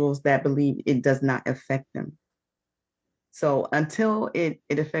individuals that believe it does not affect them. So until it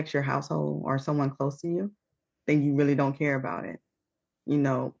affects your household or someone close to you, then you really don't care about it. You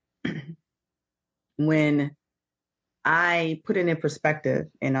know, when I put it in perspective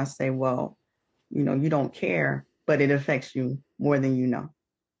and I say, well, you don't care, but it affects you more than you know.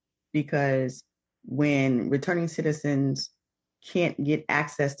 Because when returning citizens can't get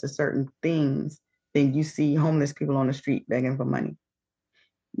access to certain things, then you see homeless people on the street begging for money.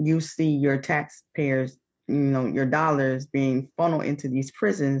 You see your taxpayers, your dollars being funneled into these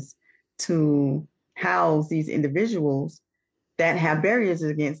prisons to house these individuals that have barriers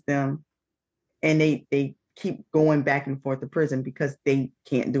against them, and they keep going back and forth to prison because they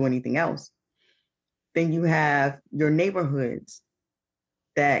can't do anything else. Then you have your neighborhoods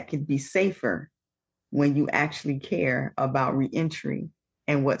that could be safer when you actually care about reentry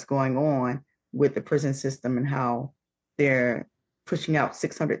and what's going on with the prison system and how they're pushing out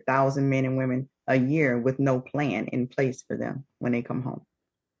 600,000 men and women a year with no plan in place for them when they come home.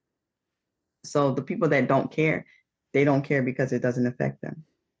 So the people that don't care, they don't care because it doesn't affect them.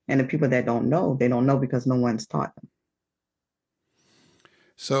 And the people that don't know, they don't know because no one's taught them.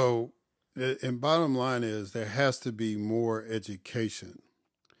 So, and bottom line is there has to be more education.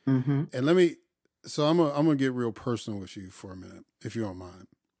 Mm-hmm. And I'm gonna get real personal with you for a minute, if you don't mind.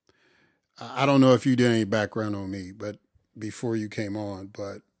 I don't know if you did any background on me, but before you came on,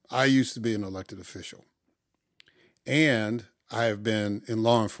 but I used to be an elected official, and I have been in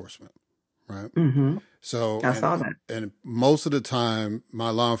law enforcement, right? Mm-hmm. So I saw that. And most of the time, my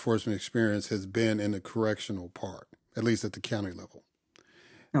law enforcement experience has been in the correctional part, at least at the county level.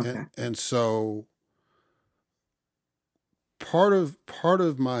 Okay. And so part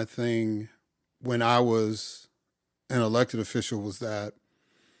of my thing when I was an elected official was that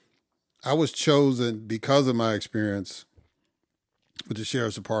I was chosen because of my experience with the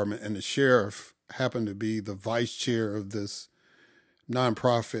sheriff's department, and the sheriff happened to be the vice chair of this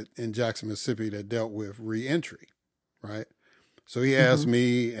nonprofit in Jackson, Mississippi that dealt with reentry, right? So he asked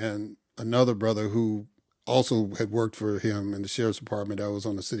me and another brother who also had worked for him in the sheriff's department that was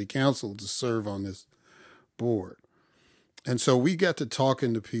on the city council to serve on this board. And so we got to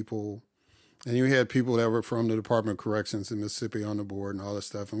talking to people, and you had people that were from the Department of Corrections in Mississippi on the board and all this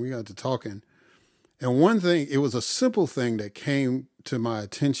stuff, and we got to talking. And one thing, it was a simple thing that came to my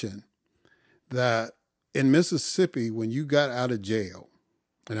attention, that in Mississippi, when you got out of jail,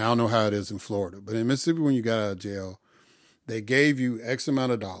 and I don't know how it is in Florida, but in Mississippi, when you got out of jail, they gave you X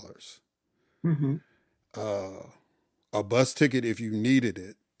amount of dollars, a bus ticket if you needed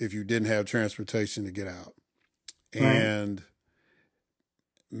it, if you didn't have transportation to get out, and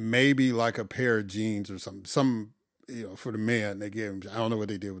maybe like a pair of jeans or something. For the men, they gave them, I don't know what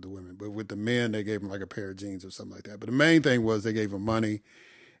they did with the women, but with the men, they gave them like a pair of jeans or something like that. But the main thing was they gave them money,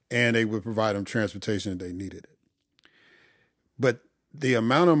 and they would provide them transportation if they needed it. But the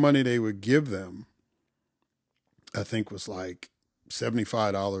amount of money they would give them, I think, was like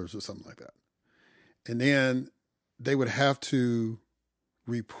 $75 or something like that. And then they would have to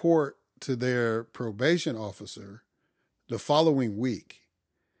report to their probation officer the following week.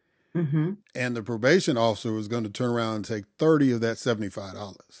 And the probation officer was going to turn around and take 30 of that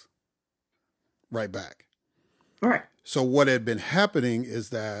 $75 right back. Right. So what had been happening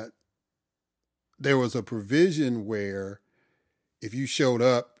is that there was a provision where if you showed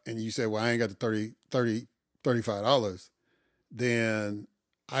up and you said, well, I ain't got the $35, then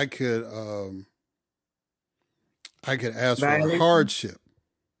I could ask for a hardship.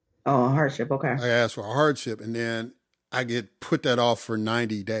 Oh, a hardship. Okay. I asked for a hardship, and then I get put that off for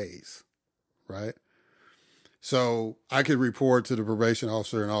 90 days, right? So I could report to the probation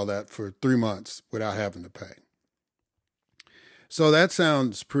officer and all that for 3 months without having to pay. So that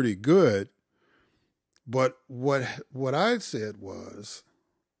sounds pretty good. But what I said was,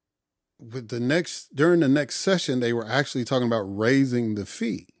 during the next session, they were actually talking about raising the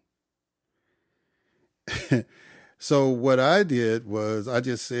fee. So what I did was I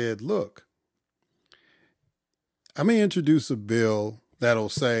just said, look, I'm going to introduce a bill that'll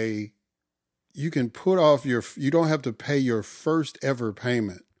say you can put off you don't have to pay your first ever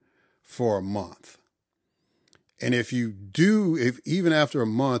payment for a month. And if you do, even after a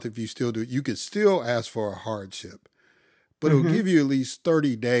month, if you still do it, you could still ask for a hardship. But it'll give you at least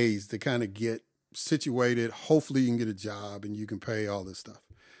 30 days to kind of get situated. Hopefully you can get a job and you can pay all this stuff.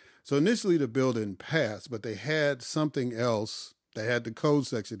 So initially the bill didn't pass, but they had something else. They had the code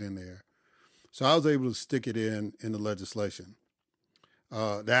section in there. So I was able to stick it in the legislation,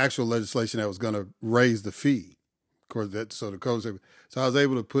 the actual legislation that was going to raise the fee. Of course, so the code section. So I was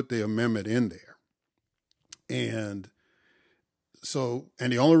able to put the amendment in there. And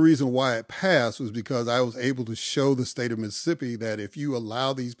the only reason why it passed was because I was able to show the state of Mississippi that if you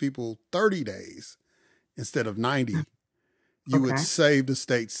allow these people 30 days instead of 90, you would save the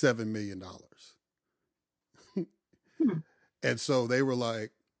state $7 million. And so they were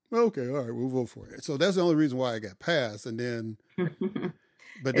like, okay, all right, we'll vote for it. So that's the only reason why I got passed. And then,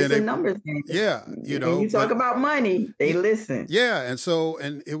 but then it's a numbers game. Yeah, When you talk about money, they listen. Yeah,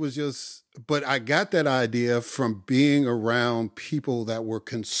 and it was just, but I got that idea from being around people that were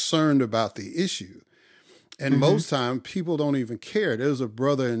concerned about the issue. And most time, people don't even care. There's a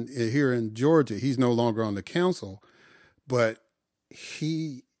brother here in Georgia. He's no longer on the council, but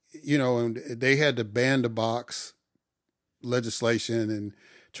he, and they had to ban the box legislation and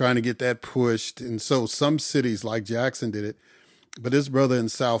trying to get that pushed. And so some cities like Jackson did it. But this brother in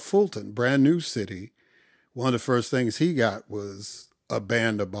South Fulton, brand new city, one of the first things he got was a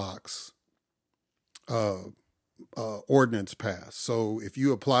ban the box ordinance passed. So if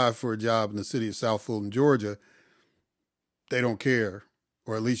you apply for a job in the city of South Fulton, Georgia, they don't care,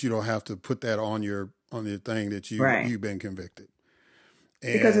 or at least you don't have to put that on your thing that you've been convicted.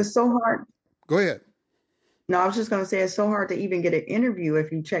 And because it's so hard. Go ahead. No, I was just going to say it's so hard to even get an interview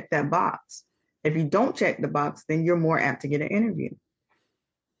if you check that box. If you don't check the box, then you're more apt to get an interview.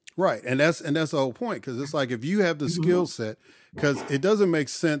 Right. And that's the whole point. Because it's like, if you have the skill set, because it doesn't make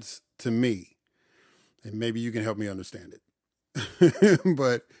sense to me, and maybe you can help me understand it,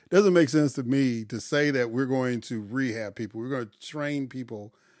 but it doesn't make sense to me to say that we're going to rehab people. We're going to train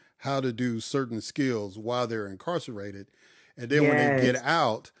people how to do certain skills while they're incarcerated. And then when they get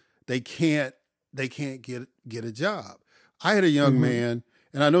out, they can't get a job. I had a young man,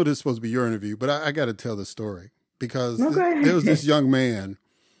 and I know this is supposed to be your interview, but I got to tell the story because there was this young man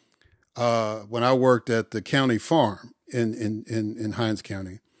when I worked at the county farm in Hinds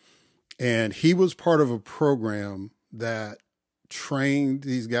County, and he was part of a program that trained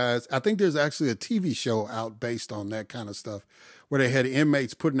these guys. I think there's actually a TV show out based on that kind of stuff where they had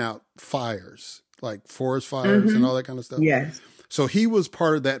inmates putting out fires, like forest fires and all that kind of stuff. Yes. So he was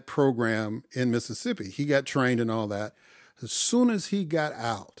part of that program in Mississippi. He got trained and all that. As soon as he got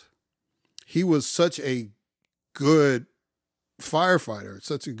out, he was such a good firefighter,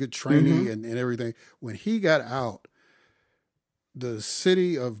 such a good trainee and everything. When he got out, the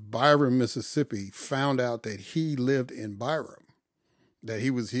city of Byram, Mississippi found out that he lived in Byram, that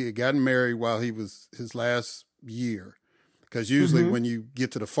he had gotten married while he was his last year. Because usually when you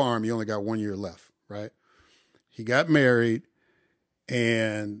get to the farm, you only got 1 year left, right? He got married,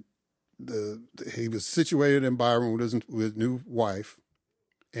 and he was situated in Byram with his new wife,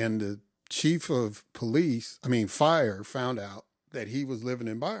 and the chief of fire found out that he was living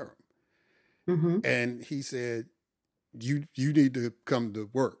in Byram. And he said, you need to come to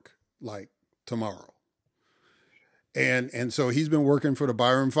work like tomorrow. And so he's been working for the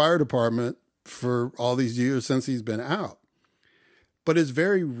Byram Fire Department for all these years since he's been out. But it's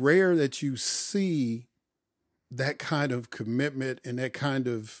very rare that you see that kind of commitment and that kind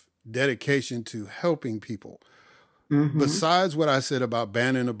of dedication to helping people. Besides what I said about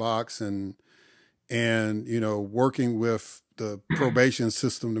banning the box and working with the probation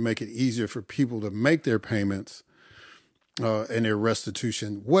system to make it easier for people to make their payments and their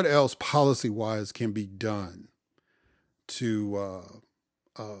restitution, what else policy-wise can be done to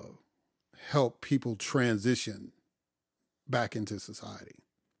help people transition back into society?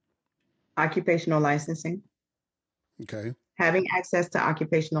 Occupational licensing. Okay. Having access to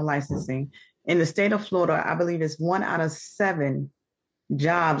occupational licensing. In the state of Florida, I believe it's 1 out of 7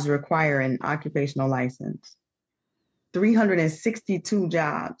 jobs require an occupational license. 362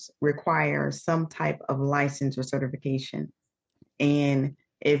 jobs require some type of license or certification. And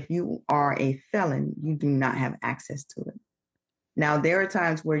if you are a felon, you do not have access to it. Now, there are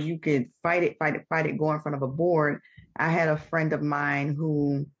times where you could fight it, go in front of a board. I had a friend of mine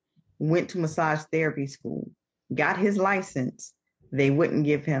who went to massage therapy school, got his license. They wouldn't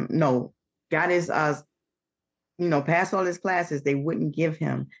give him, got his, passed all his classes. They wouldn't give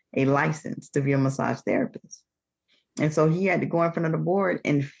him a license to be a massage therapist. And so he had to go in front of the board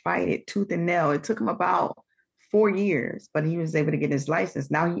and fight it tooth and nail. It took him about 4 years, but he was able to get his license.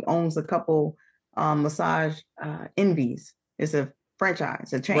 Now he owns a couple massage envies. It's a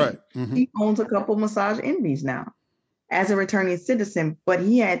franchise, a chain. Right. He owns a couple massage envies now as a returning citizen, but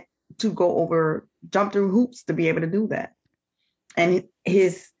he had to jump through hoops to be able to do that. And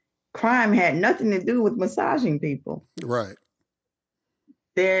his crime had nothing to do with massaging people. Right.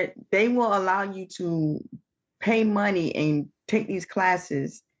 They will allow you to pay money and take these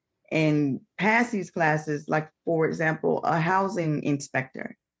classes and pass these classes, like, for example, a housing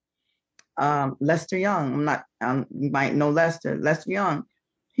inspector. Lester Young, you might know Lester Young.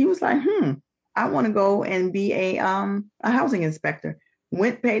 He was like, I want to go and be a housing inspector.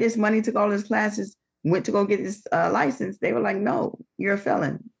 Paid his money, took all his classes, went to go get his license. They were like, no, you're a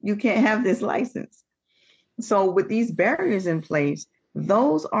felon. You can't have this license. So with these barriers in place,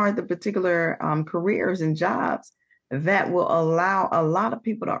 those are the particular careers and jobs that will allow a lot of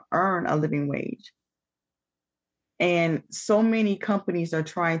people to earn a living wage. And so many companies are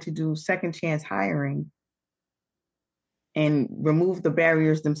trying to do second chance hiring and remove the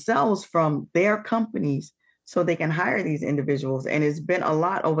barriers themselves from their companies so they can hire these individuals. And it's been a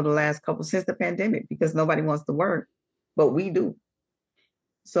lot over the last since the pandemic, because nobody wants to work, but we do.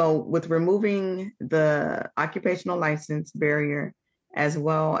 So with removing the occupational license barrier, as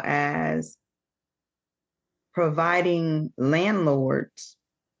well as providing landlords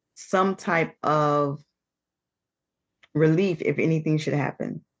some type of relief if anything should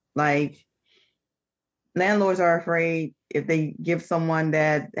happen. Like, landlords are afraid if they give someone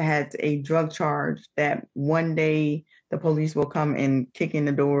that has a drug charge that one day the police will come and kick in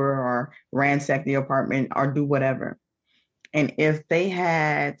the door or ransack the apartment or do whatever. And if they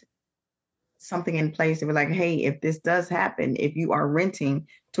had something in place, they were like, hey, if this does happen, if you are renting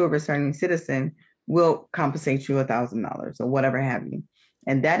to a returning citizen, we'll compensate you $1,000 or whatever have you.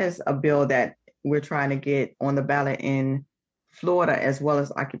 And that is a bill that we're trying to get on the ballot in Florida, as well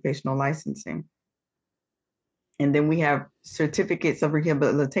as occupational licensing. And then we have certificates of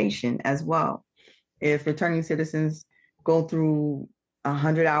rehabilitation as well. If returning citizens go through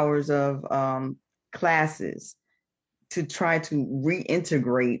 100 hours of classes to try to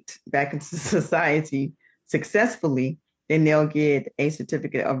reintegrate back into society successfully, then they'll get a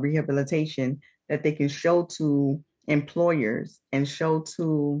certificate of rehabilitation that they can show to employers and show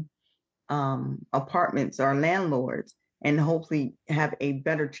to apartments or landlords, and hopefully have a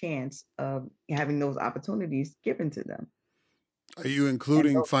better chance of having those opportunities given to them. Are you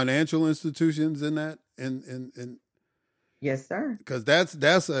including financial institutions in that? Yes, sir. Because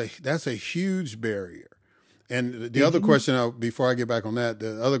that's a huge barrier. And the other question, before I get back on that,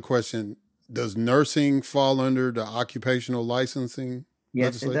 the other question: does nursing fall under the occupational licensing?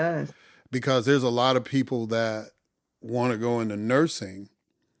 Yes, it does. Because there's a lot of people that want to go into nursing,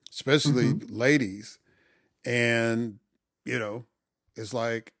 especially ladies, and it's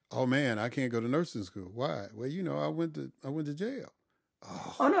like, oh man, I can't go to nursing school. Why? Well, I went to jail.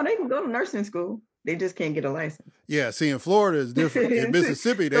 Oh no, they can go to nursing school. They just can't get a license. Yeah, see, in Florida it's different. In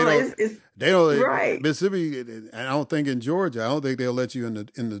Mississippi, they don't. Right. Mississippi, I don't think in Georgia, I don't think they'll let you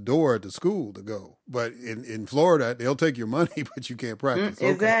in the door at the school to go. But in Florida, they'll take your money, but you can't practice.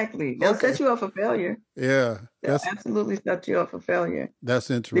 Exactly. They'll set you up for failure. Yeah. They'll absolutely set you up for failure.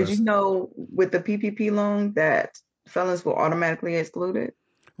 That's interesting. Did you know with the PPP loan that felons were automatically excluded?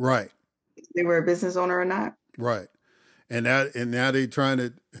 Right. If they were a business owner or not? Right. And now they trying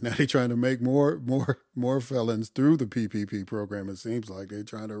to make more felons through the PPP program. It seems like they're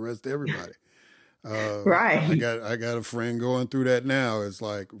trying to arrest everybody. Right. I got a friend going through that now. It's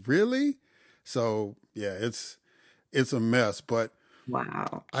like, really? So yeah, it's a mess. But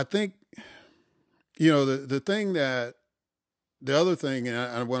wow, I think the other thing, and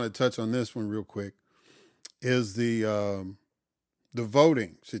I want to touch on this one real quick, is the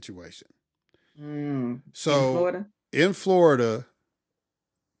voting situation. So in Florida,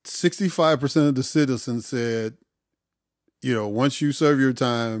 65% of the citizens said, once you serve your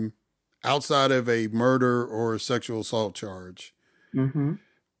time outside of a murder or a sexual assault charge,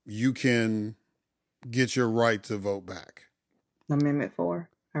 you can get your right to vote back. Amendment 4,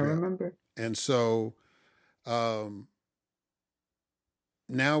 I remember. And so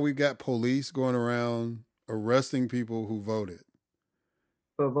now we've got police going around arresting people who voted.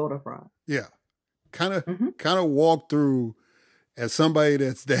 For voter fraud. Yeah. Kind of walk through, as somebody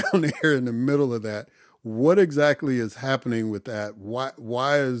that's down there in the middle of that, what exactly is happening with that?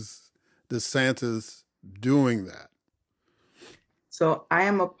 Why is the Santos doing that? So I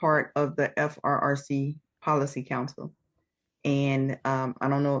am a part of the FRRC Policy Council, and I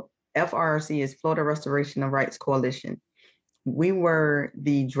don't know, FRRC is Florida Restoration of Rights Coalition. We were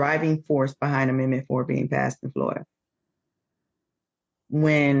the driving force behind Amendment 4 being passed in Florida.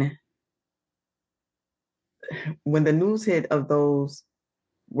 When the news hit of those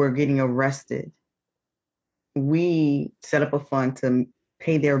were getting arrested, we set up a fund to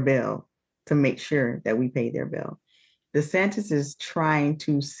pay their bill, to make sure that we pay their bill. DeSantis is trying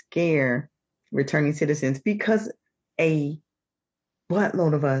to scare returning citizens because a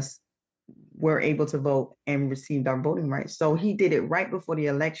buttload of us were able to vote and received our voting rights. So he did it right before the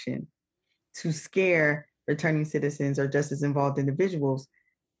election to scare returning citizens or justice involved individuals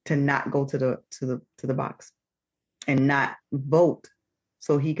to not go to the box and not vote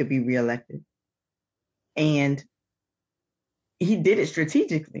so he could be reelected. And he did it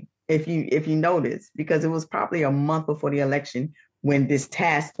strategically, if you notice, because it was probably a month before the election when this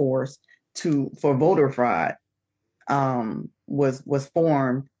task force for voter fraud was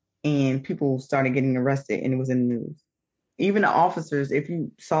formed, and people started getting arrested, and it was in the news. Even the officers, if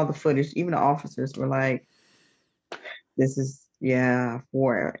you saw the footage, even the officers were like, this is,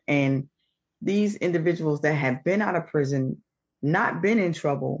 war. And these individuals that have been out of prison, not been in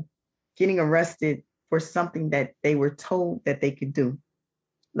trouble, getting arrested for something that they were told that they could do.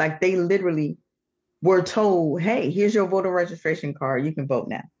 Like they literally were told, hey, here's your voter registration card. You can vote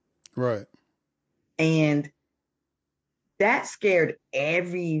now. Right. And that scared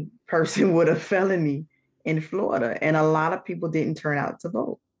every person with a felony in Florida. And a lot of people didn't turn out to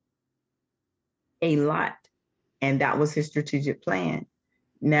vote. A lot. And that was his strategic plan.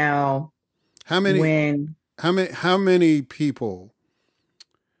 Now, how many people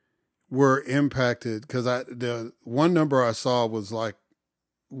were impacted? Because the one number I saw was like,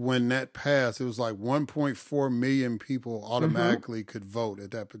 when that passed, it was like 1.4 million people automatically could vote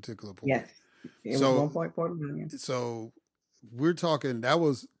at that particular point. Yes, it was 1.4 million. So we're talking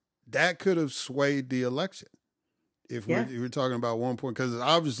that could have swayed the election if we're talking about 1 point, because it's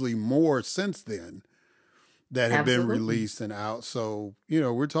obviously more since then that have been released and out. So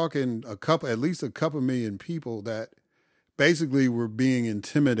we're talking at least a couple million people that basically were being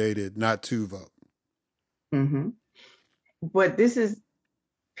intimidated not to vote. Mm-hmm. But this is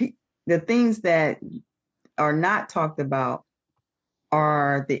the things that are not talked about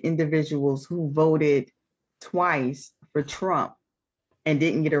are the individuals who voted twice for Trump and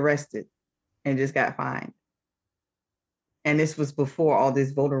didn't get arrested and just got fined. And this was before all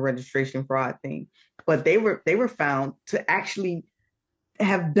this voter registration fraud thing. But they were found to actually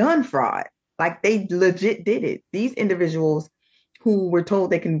have done fraud. Like they legit did it. These individuals who were told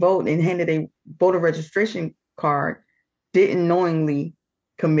they can vote and handed a voter registration card didn't knowingly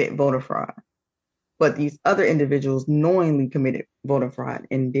commit voter fraud. But these other individuals knowingly committed voter fraud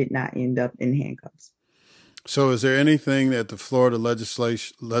and did not end up in handcuffs. So is there anything that the Florida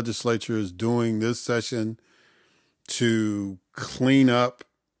legislature is doing this session to clean up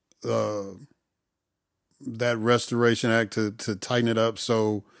that Restoration Act to tighten it up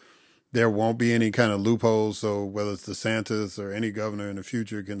so there won't be any kind of loopholes? So whether it's Santos or any governor in the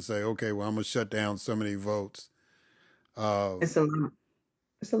future can say, okay, well, I'm going to shut down so many votes. It's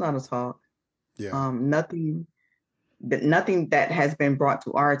a lot of talk. Yeah. Nothing that has been brought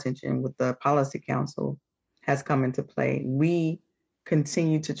to our attention with the Policy Council has come into play. We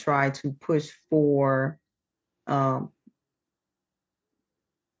continue to try to push for. No,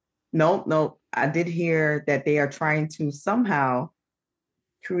 I did hear that they are trying to somehow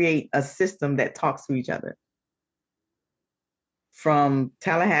create a system that talks to each other. From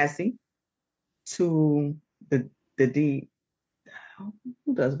Tallahassee to the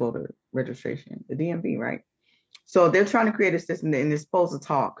who does voter registration? The DMV, right? So they're trying to create a system and they're supposed to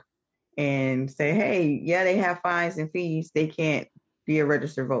talk and say, hey, they have fines and fees. They can't be a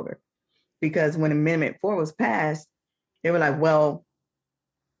registered voter. Because when Amendment 4 was passed, they were like, well,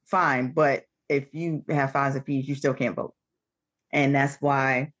 fine, but if you have fines and fees, you still can't vote. And that's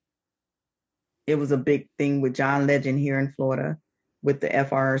why it was a big thing with John Legend here in Florida with the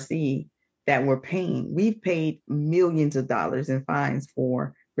FRC that we're paying. We've paid millions of dollars in fines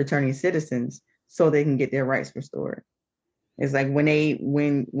for returning citizens so they can get their rights restored. It's like when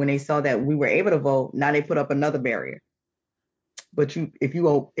they saw that we were able to vote, now they put up another barrier. But if you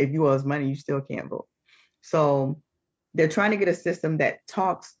owe us money, you still can't vote. So they're trying to get a system that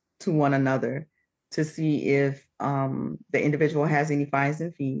talks to one another to see if the individual has any fines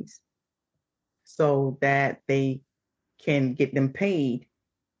and fees so that they can get them paid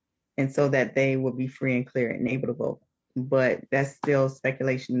and so that they will be free and clear and able to vote. But that's still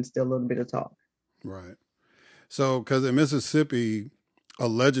speculation and still a little bit of talk. Right. So, because in Mississippi, a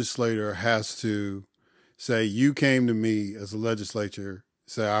legislator has to say, you came to me as a legislature,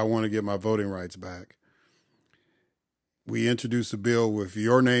 say, I want to get my voting rights back. We introduced a bill with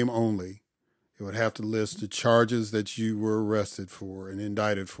your name only. It would have to list the charges that you were arrested for and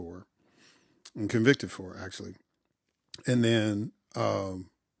indicted for and convicted for, actually. And then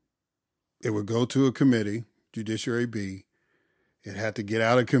it would go to a committee, Judiciary B. It had to get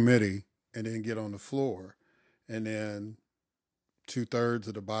out of committee and then get on the floor. and then 2/3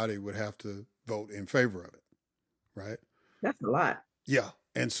 of the body would have to vote in favor of it, right? That's a lot. Yeah.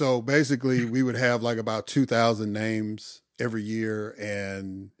 And so basically we would have like about 2,000 names every year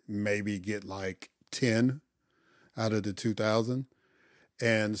and maybe get like 10 out of the 2,000.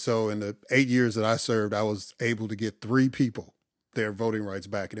 And so in the 8 years that I served, I was able to get 3 people their voting rights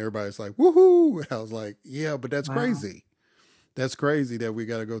back. And everybody's like, woohoo. And I was like, yeah, but that's crazy. That's crazy that we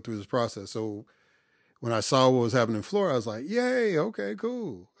got to go through this process. So when I saw what was happening in Florida, I was like, yay, okay,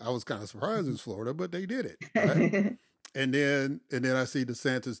 cool. I was kind of surprised it was Florida, but they did it. Right? and then I see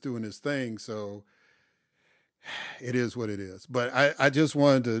Santos doing his thing. So it is what it is. But I just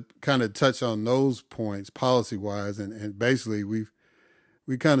wanted to kind of touch on those points policy wise. And basically we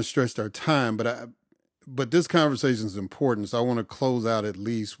kind of stretched our time, but this conversation is important. So I want to close out at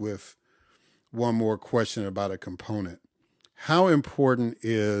least with one more question about a component. How important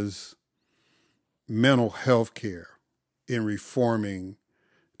is mental health care in reforming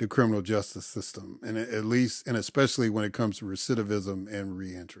the criminal justice system, and at least, and especially when it comes to recidivism and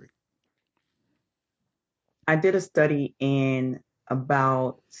reentry? I did a study, and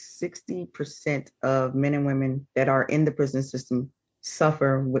about 60% of men and women that are in the prison system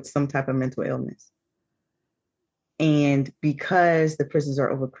suffer with some type of mental illness. And because the prisons are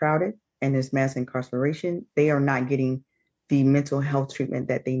overcrowded and there's mass incarceration, they are not getting the mental health treatment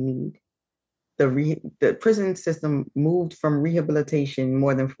that they need. The prison system moved from rehabilitation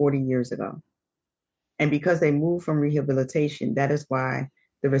more than 40 years ago. And because they moved from rehabilitation, that is why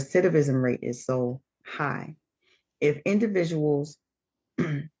the recidivism rate is so high. If individuals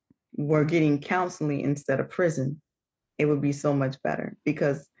were getting counseling instead of prison, it would be so much better.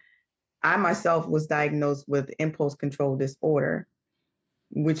 Because I myself was diagnosed with impulse control disorder,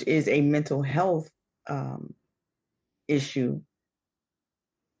 which is a mental health issue.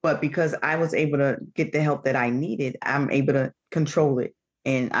 But because I was able to get the help that I needed, I'm able to control it.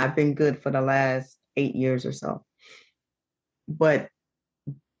 And I've been good for the last 8 years or so. But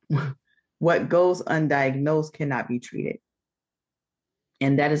what goes undiagnosed cannot be treated.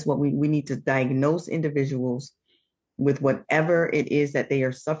 And that is what we need to diagnose individuals with whatever it is that they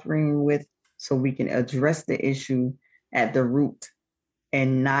are suffering with, so we can address the issue at the root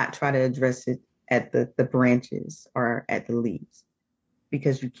and not try to address it at the branches or at the leaves,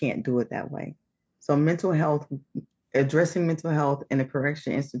 because you can't do it that way. So mental health, addressing mental health in a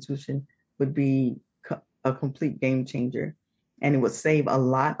correction institution would be a complete game changer, and it would save a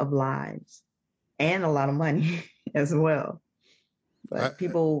lot of lives and a lot of money as well. But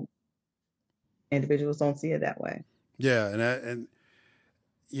individuals don't see it that way. Yeah, and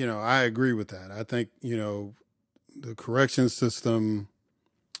I agree with that. I think, the correction system,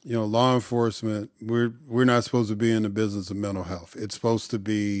 law enforcement, we're not supposed to be in the business of mental health. It's supposed to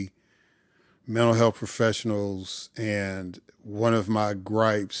be mental health professionals. And one of my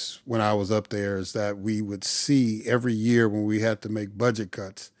gripes when I was up there is that we would see every year when we had to make budget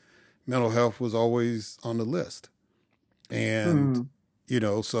cuts, mental health was always on the list. And,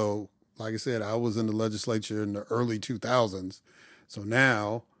 so like I said, I was in the legislature in the early 2000s. So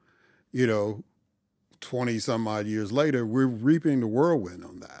now, 20 some odd years later, we're reaping the whirlwind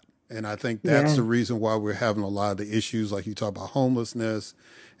on that. And I think that's the reason why we're having a lot of the issues, like you talk about homelessness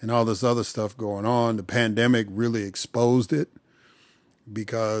and all this other stuff going on. The pandemic really exposed it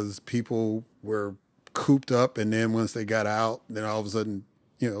because people were cooped up. And then once they got out, then all of a sudden,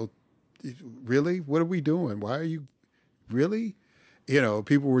 really, what are we doing? Why are you really?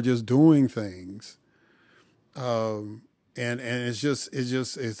 People were just doing things. And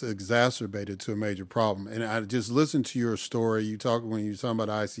it's exacerbated to a major problem. And I just listened to your story. When you were talking about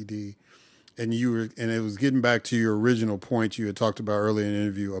ICD, and it was getting back to your original point you had talked about earlier in the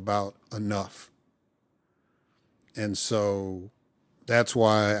interview about enough. And so that's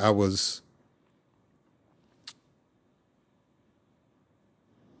why I was,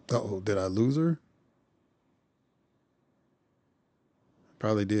 did I lose her?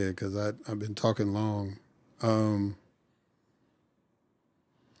 Probably did, because I've been talking long. I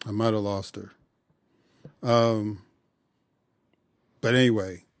might have lost her. But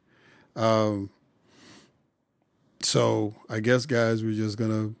anyway, so I guess, guys, we're just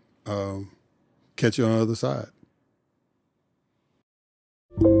going to catch you on the other side.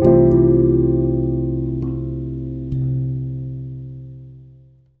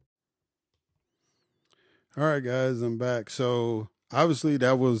 All right, guys, I'm back. So obviously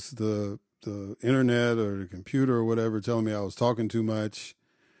that was the internet or the computer or whatever telling me I was talking too much.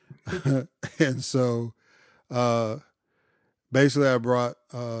 And so basically I brought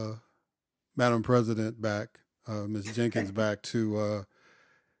Madam President back, Ms. Jenkins back to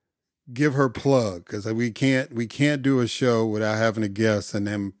give her plug, because we can't do a show without having a guest and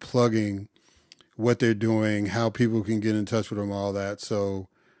them plugging what they're doing, how people can get in touch with them, all that. So,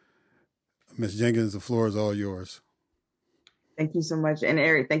 Ms. Jenkins, the floor is all yours. Thank you so much. And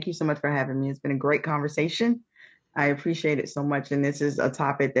Eric, thank you so much for having me. It's been a great conversation. I appreciate it so much. And this is a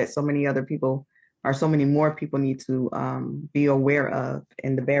topic that so many other people, or so many more people, need to be aware of,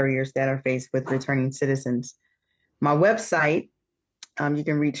 and the barriers that are faced with returning citizens. My website, you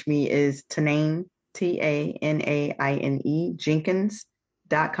can reach me, is Tanaine, Tanaine,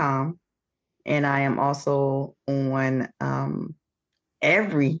 Jenkins.com. And I am also on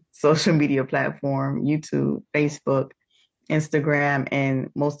every social media platform: YouTube, Facebook, Instagram, and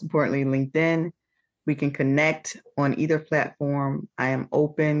most importantly, LinkedIn. We can connect on either platform. I am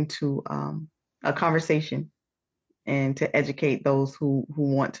open to a conversation and to educate those who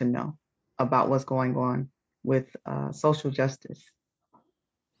want to know about what's going on with social justice.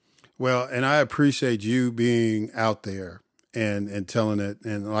 Well, and I appreciate you being out there and telling it.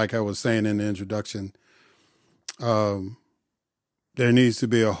 And like I was saying in the introduction, there needs to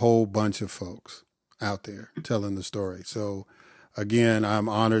be a whole bunch of folks out there telling the story. So again, I'm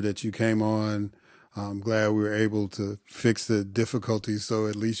honored that you came on. I'm glad we were able to fix the difficulties so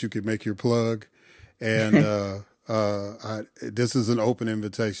at least you could make your plug. And this is an open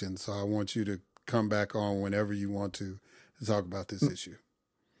invitation, so I want you to come back on whenever you want to talk about this issue.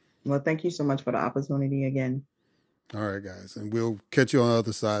 Well, thank you so much for the opportunity again. All right, guys. And we'll catch you on the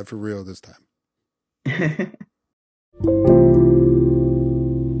other side for real this time.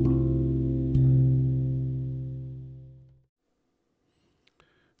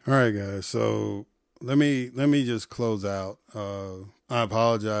 All right, guys. So let me just close out. I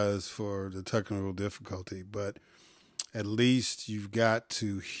apologize for the technical difficulty, but at least you've got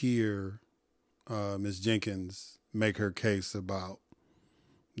to hear Ms. Jenkins make her case about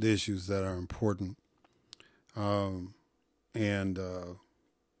the issues that are important. And we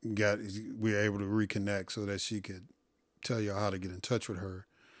were able to reconnect so that she could tell you how to get in touch with her.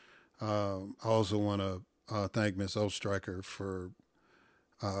 I also want to thank Ms. Ostreicher for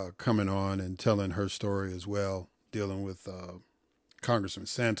coming on and telling her story as well, dealing with Congressman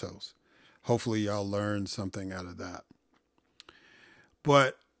Santos. Hopefully y'all learned something out of that.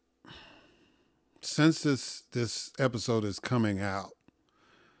 But since this episode is coming out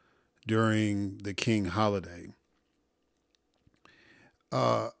during the King holiday,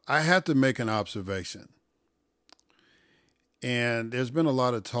 I had to make an observation. And there's been a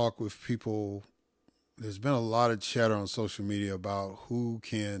lot of talk with people. There's been a lot of chatter on social media about who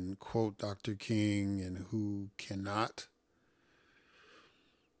can quote Dr. King and who cannot.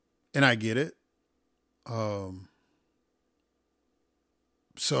 And I get it.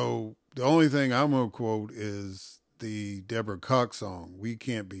 So the only thing I'm going to quote is the Deborah Cox song, "We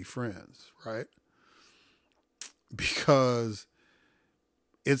Can't Be Friends," right? Because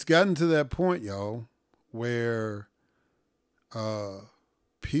it's gotten to that point, y'all, where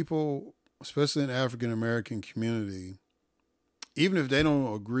people, especially in the African American community, even if they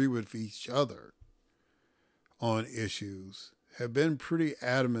don't agree with each other on issues, have been pretty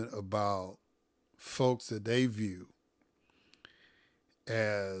adamant about folks that they view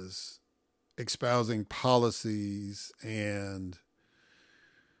as espousing policies and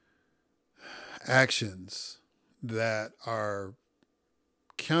actions that are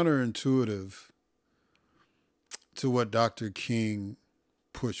counterintuitive to what Dr. King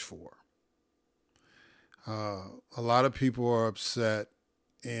pushed for. A lot of people are upset,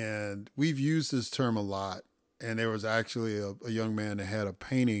 and we've used this term a lot. And there was actually a young man that had a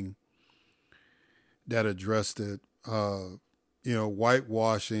painting that addressed it,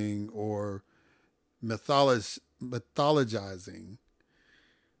 whitewashing or mythologizing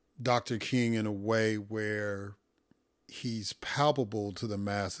Dr. King in a way where he's palpable to the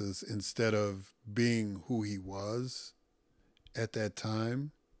masses instead of being who he was at that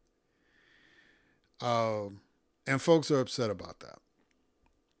time. And folks are upset about that.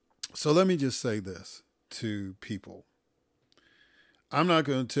 So let me just say this to people. I'm not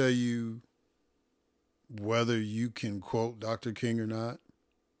going to tell you whether you can quote Dr. King or not.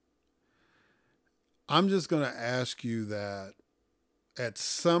 I'm just going to ask you that at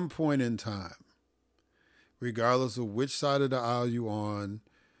some point in time, regardless of which side of the aisle you're on,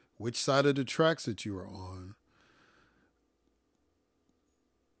 which side of the tracks that you are on,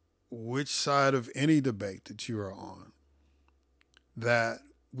 which side of any debate that you are on, that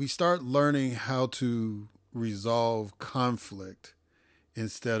we start learning how to resolve conflict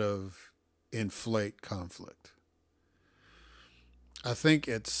instead of inflate conflict. I think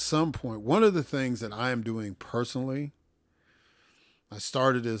at some point, one of the things that I am doing personally I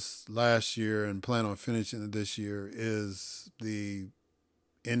started this last year and plan on finishing it this year, is the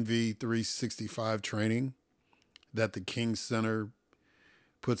NV365 training that the King Center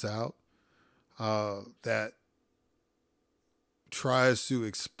puts out, that tries to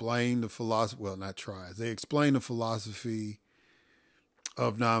explain the philosophy, well, not tries, they explain the philosophy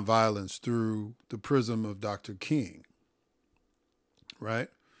of nonviolence through the prism of Dr. King, right?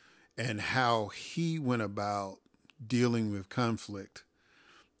 And how he went about dealing with conflict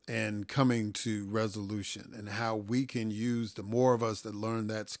and coming to resolution, and how we can use, the more of us that learn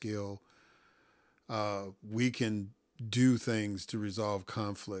that skill, we can do things to resolve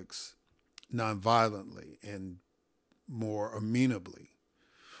conflicts nonviolently and more amenably.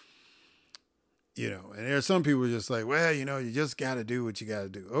 You know, and there's some people just like, well, you know, you just got to do what you got to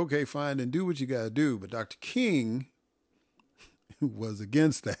do. Okay, fine, then do what you got to do. But Dr. King was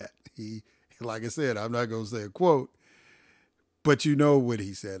against that. He, like I said, I'm not going to say a quote, but you know what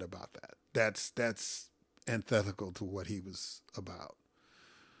he said about that. That's antithetical to what he was about.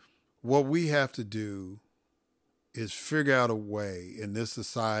 What we have to do is figure out a way in this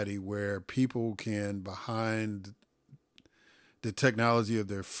society where people can, behind the technology of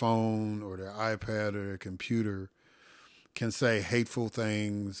their phone or their iPad or their computer, can say hateful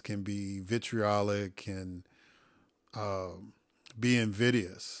things, can be vitriolic, can be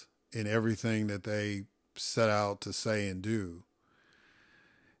invidious in everything that they set out to say and do.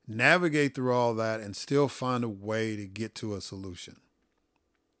 Navigate through all that and still find a way to get to a solution.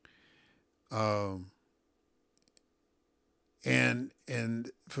 And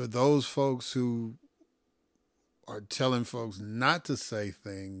for those folks who are telling folks not to say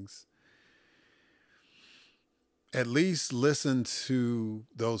things, at least listen to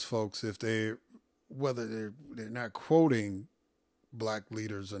those folks if whether they're not quoting black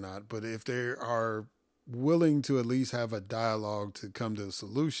leaders or not, but if they are willing to at least have a dialogue to come to a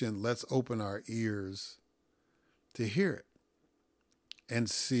solution, let's open our ears to hear it and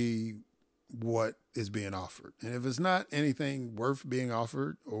see what is being offered. And if it's not anything worth being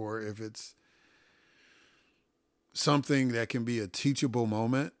offered, or if it's something that can be a teachable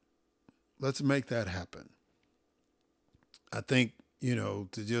moment, let's make that happen. I think, you know,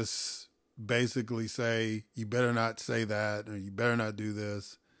 to just basically say, you better not say that, or you better not do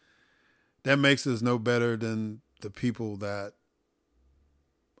this, that makes us no better than the people that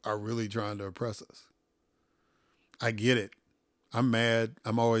are really trying to oppress us. I get it. I'm mad.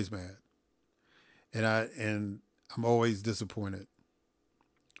 I'm always mad. And I'm always disappointed.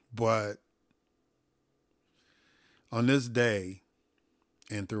 But on this day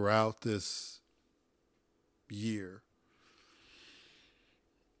and throughout this year,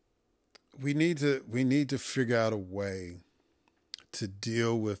 we need to figure out a way to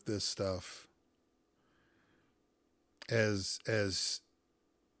deal with this stuff as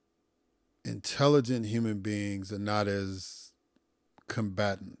intelligent human beings and not as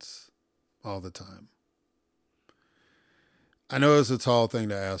combatants all the time. I know it's a tall thing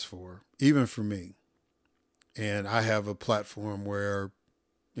to ask for, even for me. And I have a platform where,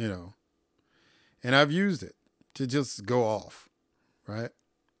 you know, and I've used it to just go off, right?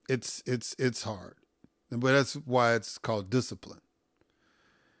 It's hard. But that's why it's called discipline.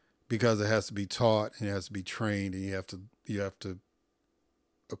 Because it has to be taught and it has to be trained, and you have to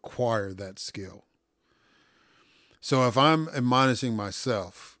acquire that skill. So if I'm admonishing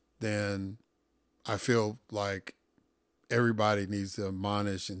myself, then I feel like everybody needs to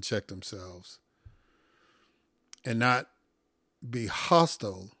admonish and check themselves and not be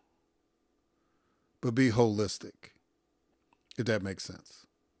hostile, but be holistic, if that makes sense.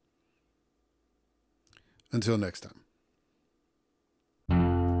 Until next time.